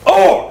hand.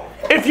 Or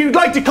if you'd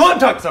like to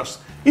contact us,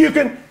 you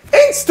can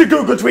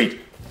Google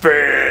tweet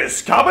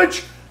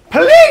FaceCabbage.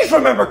 Please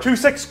remember to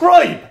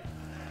subscribe.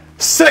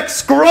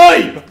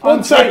 Subscribe.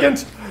 1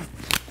 second.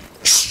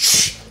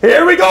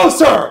 Here we go,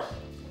 sir.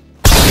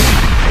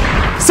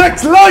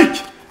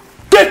 Like.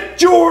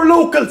 Get your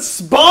local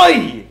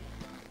spy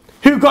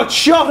who got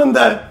shot in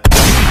the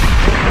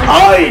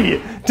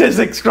eye to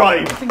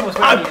subscribe. I think I was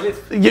wearing a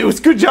list. It was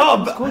good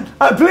job.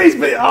 And please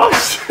be,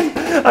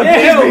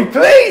 Ew.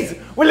 please,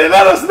 will you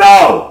let us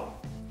know?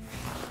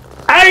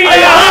 Are you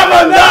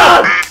having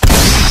that?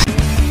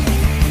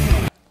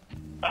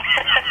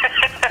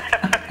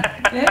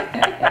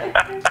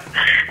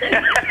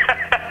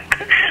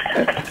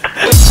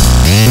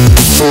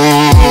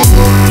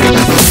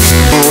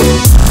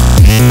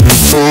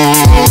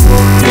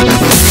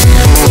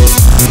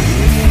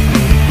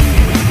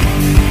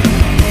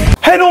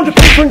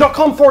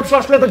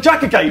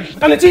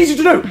 patreon.com/leatherjacketgate, and it's easy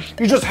to do.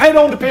 You just head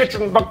on to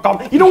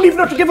patreon.com. You don't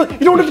have to give us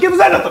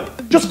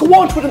anything. Just go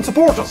on to it and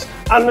support us.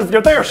 And if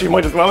you're there, so you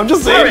might as well. I'm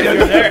just saying. If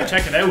you're there,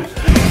 check it out.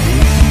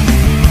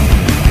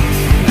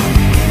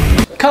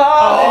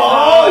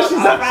 Oh, she's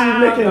actually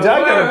making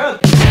jacket.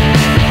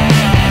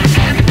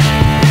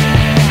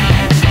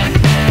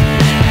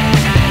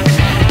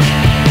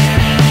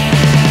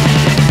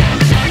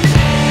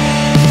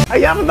 Are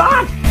you having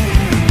that?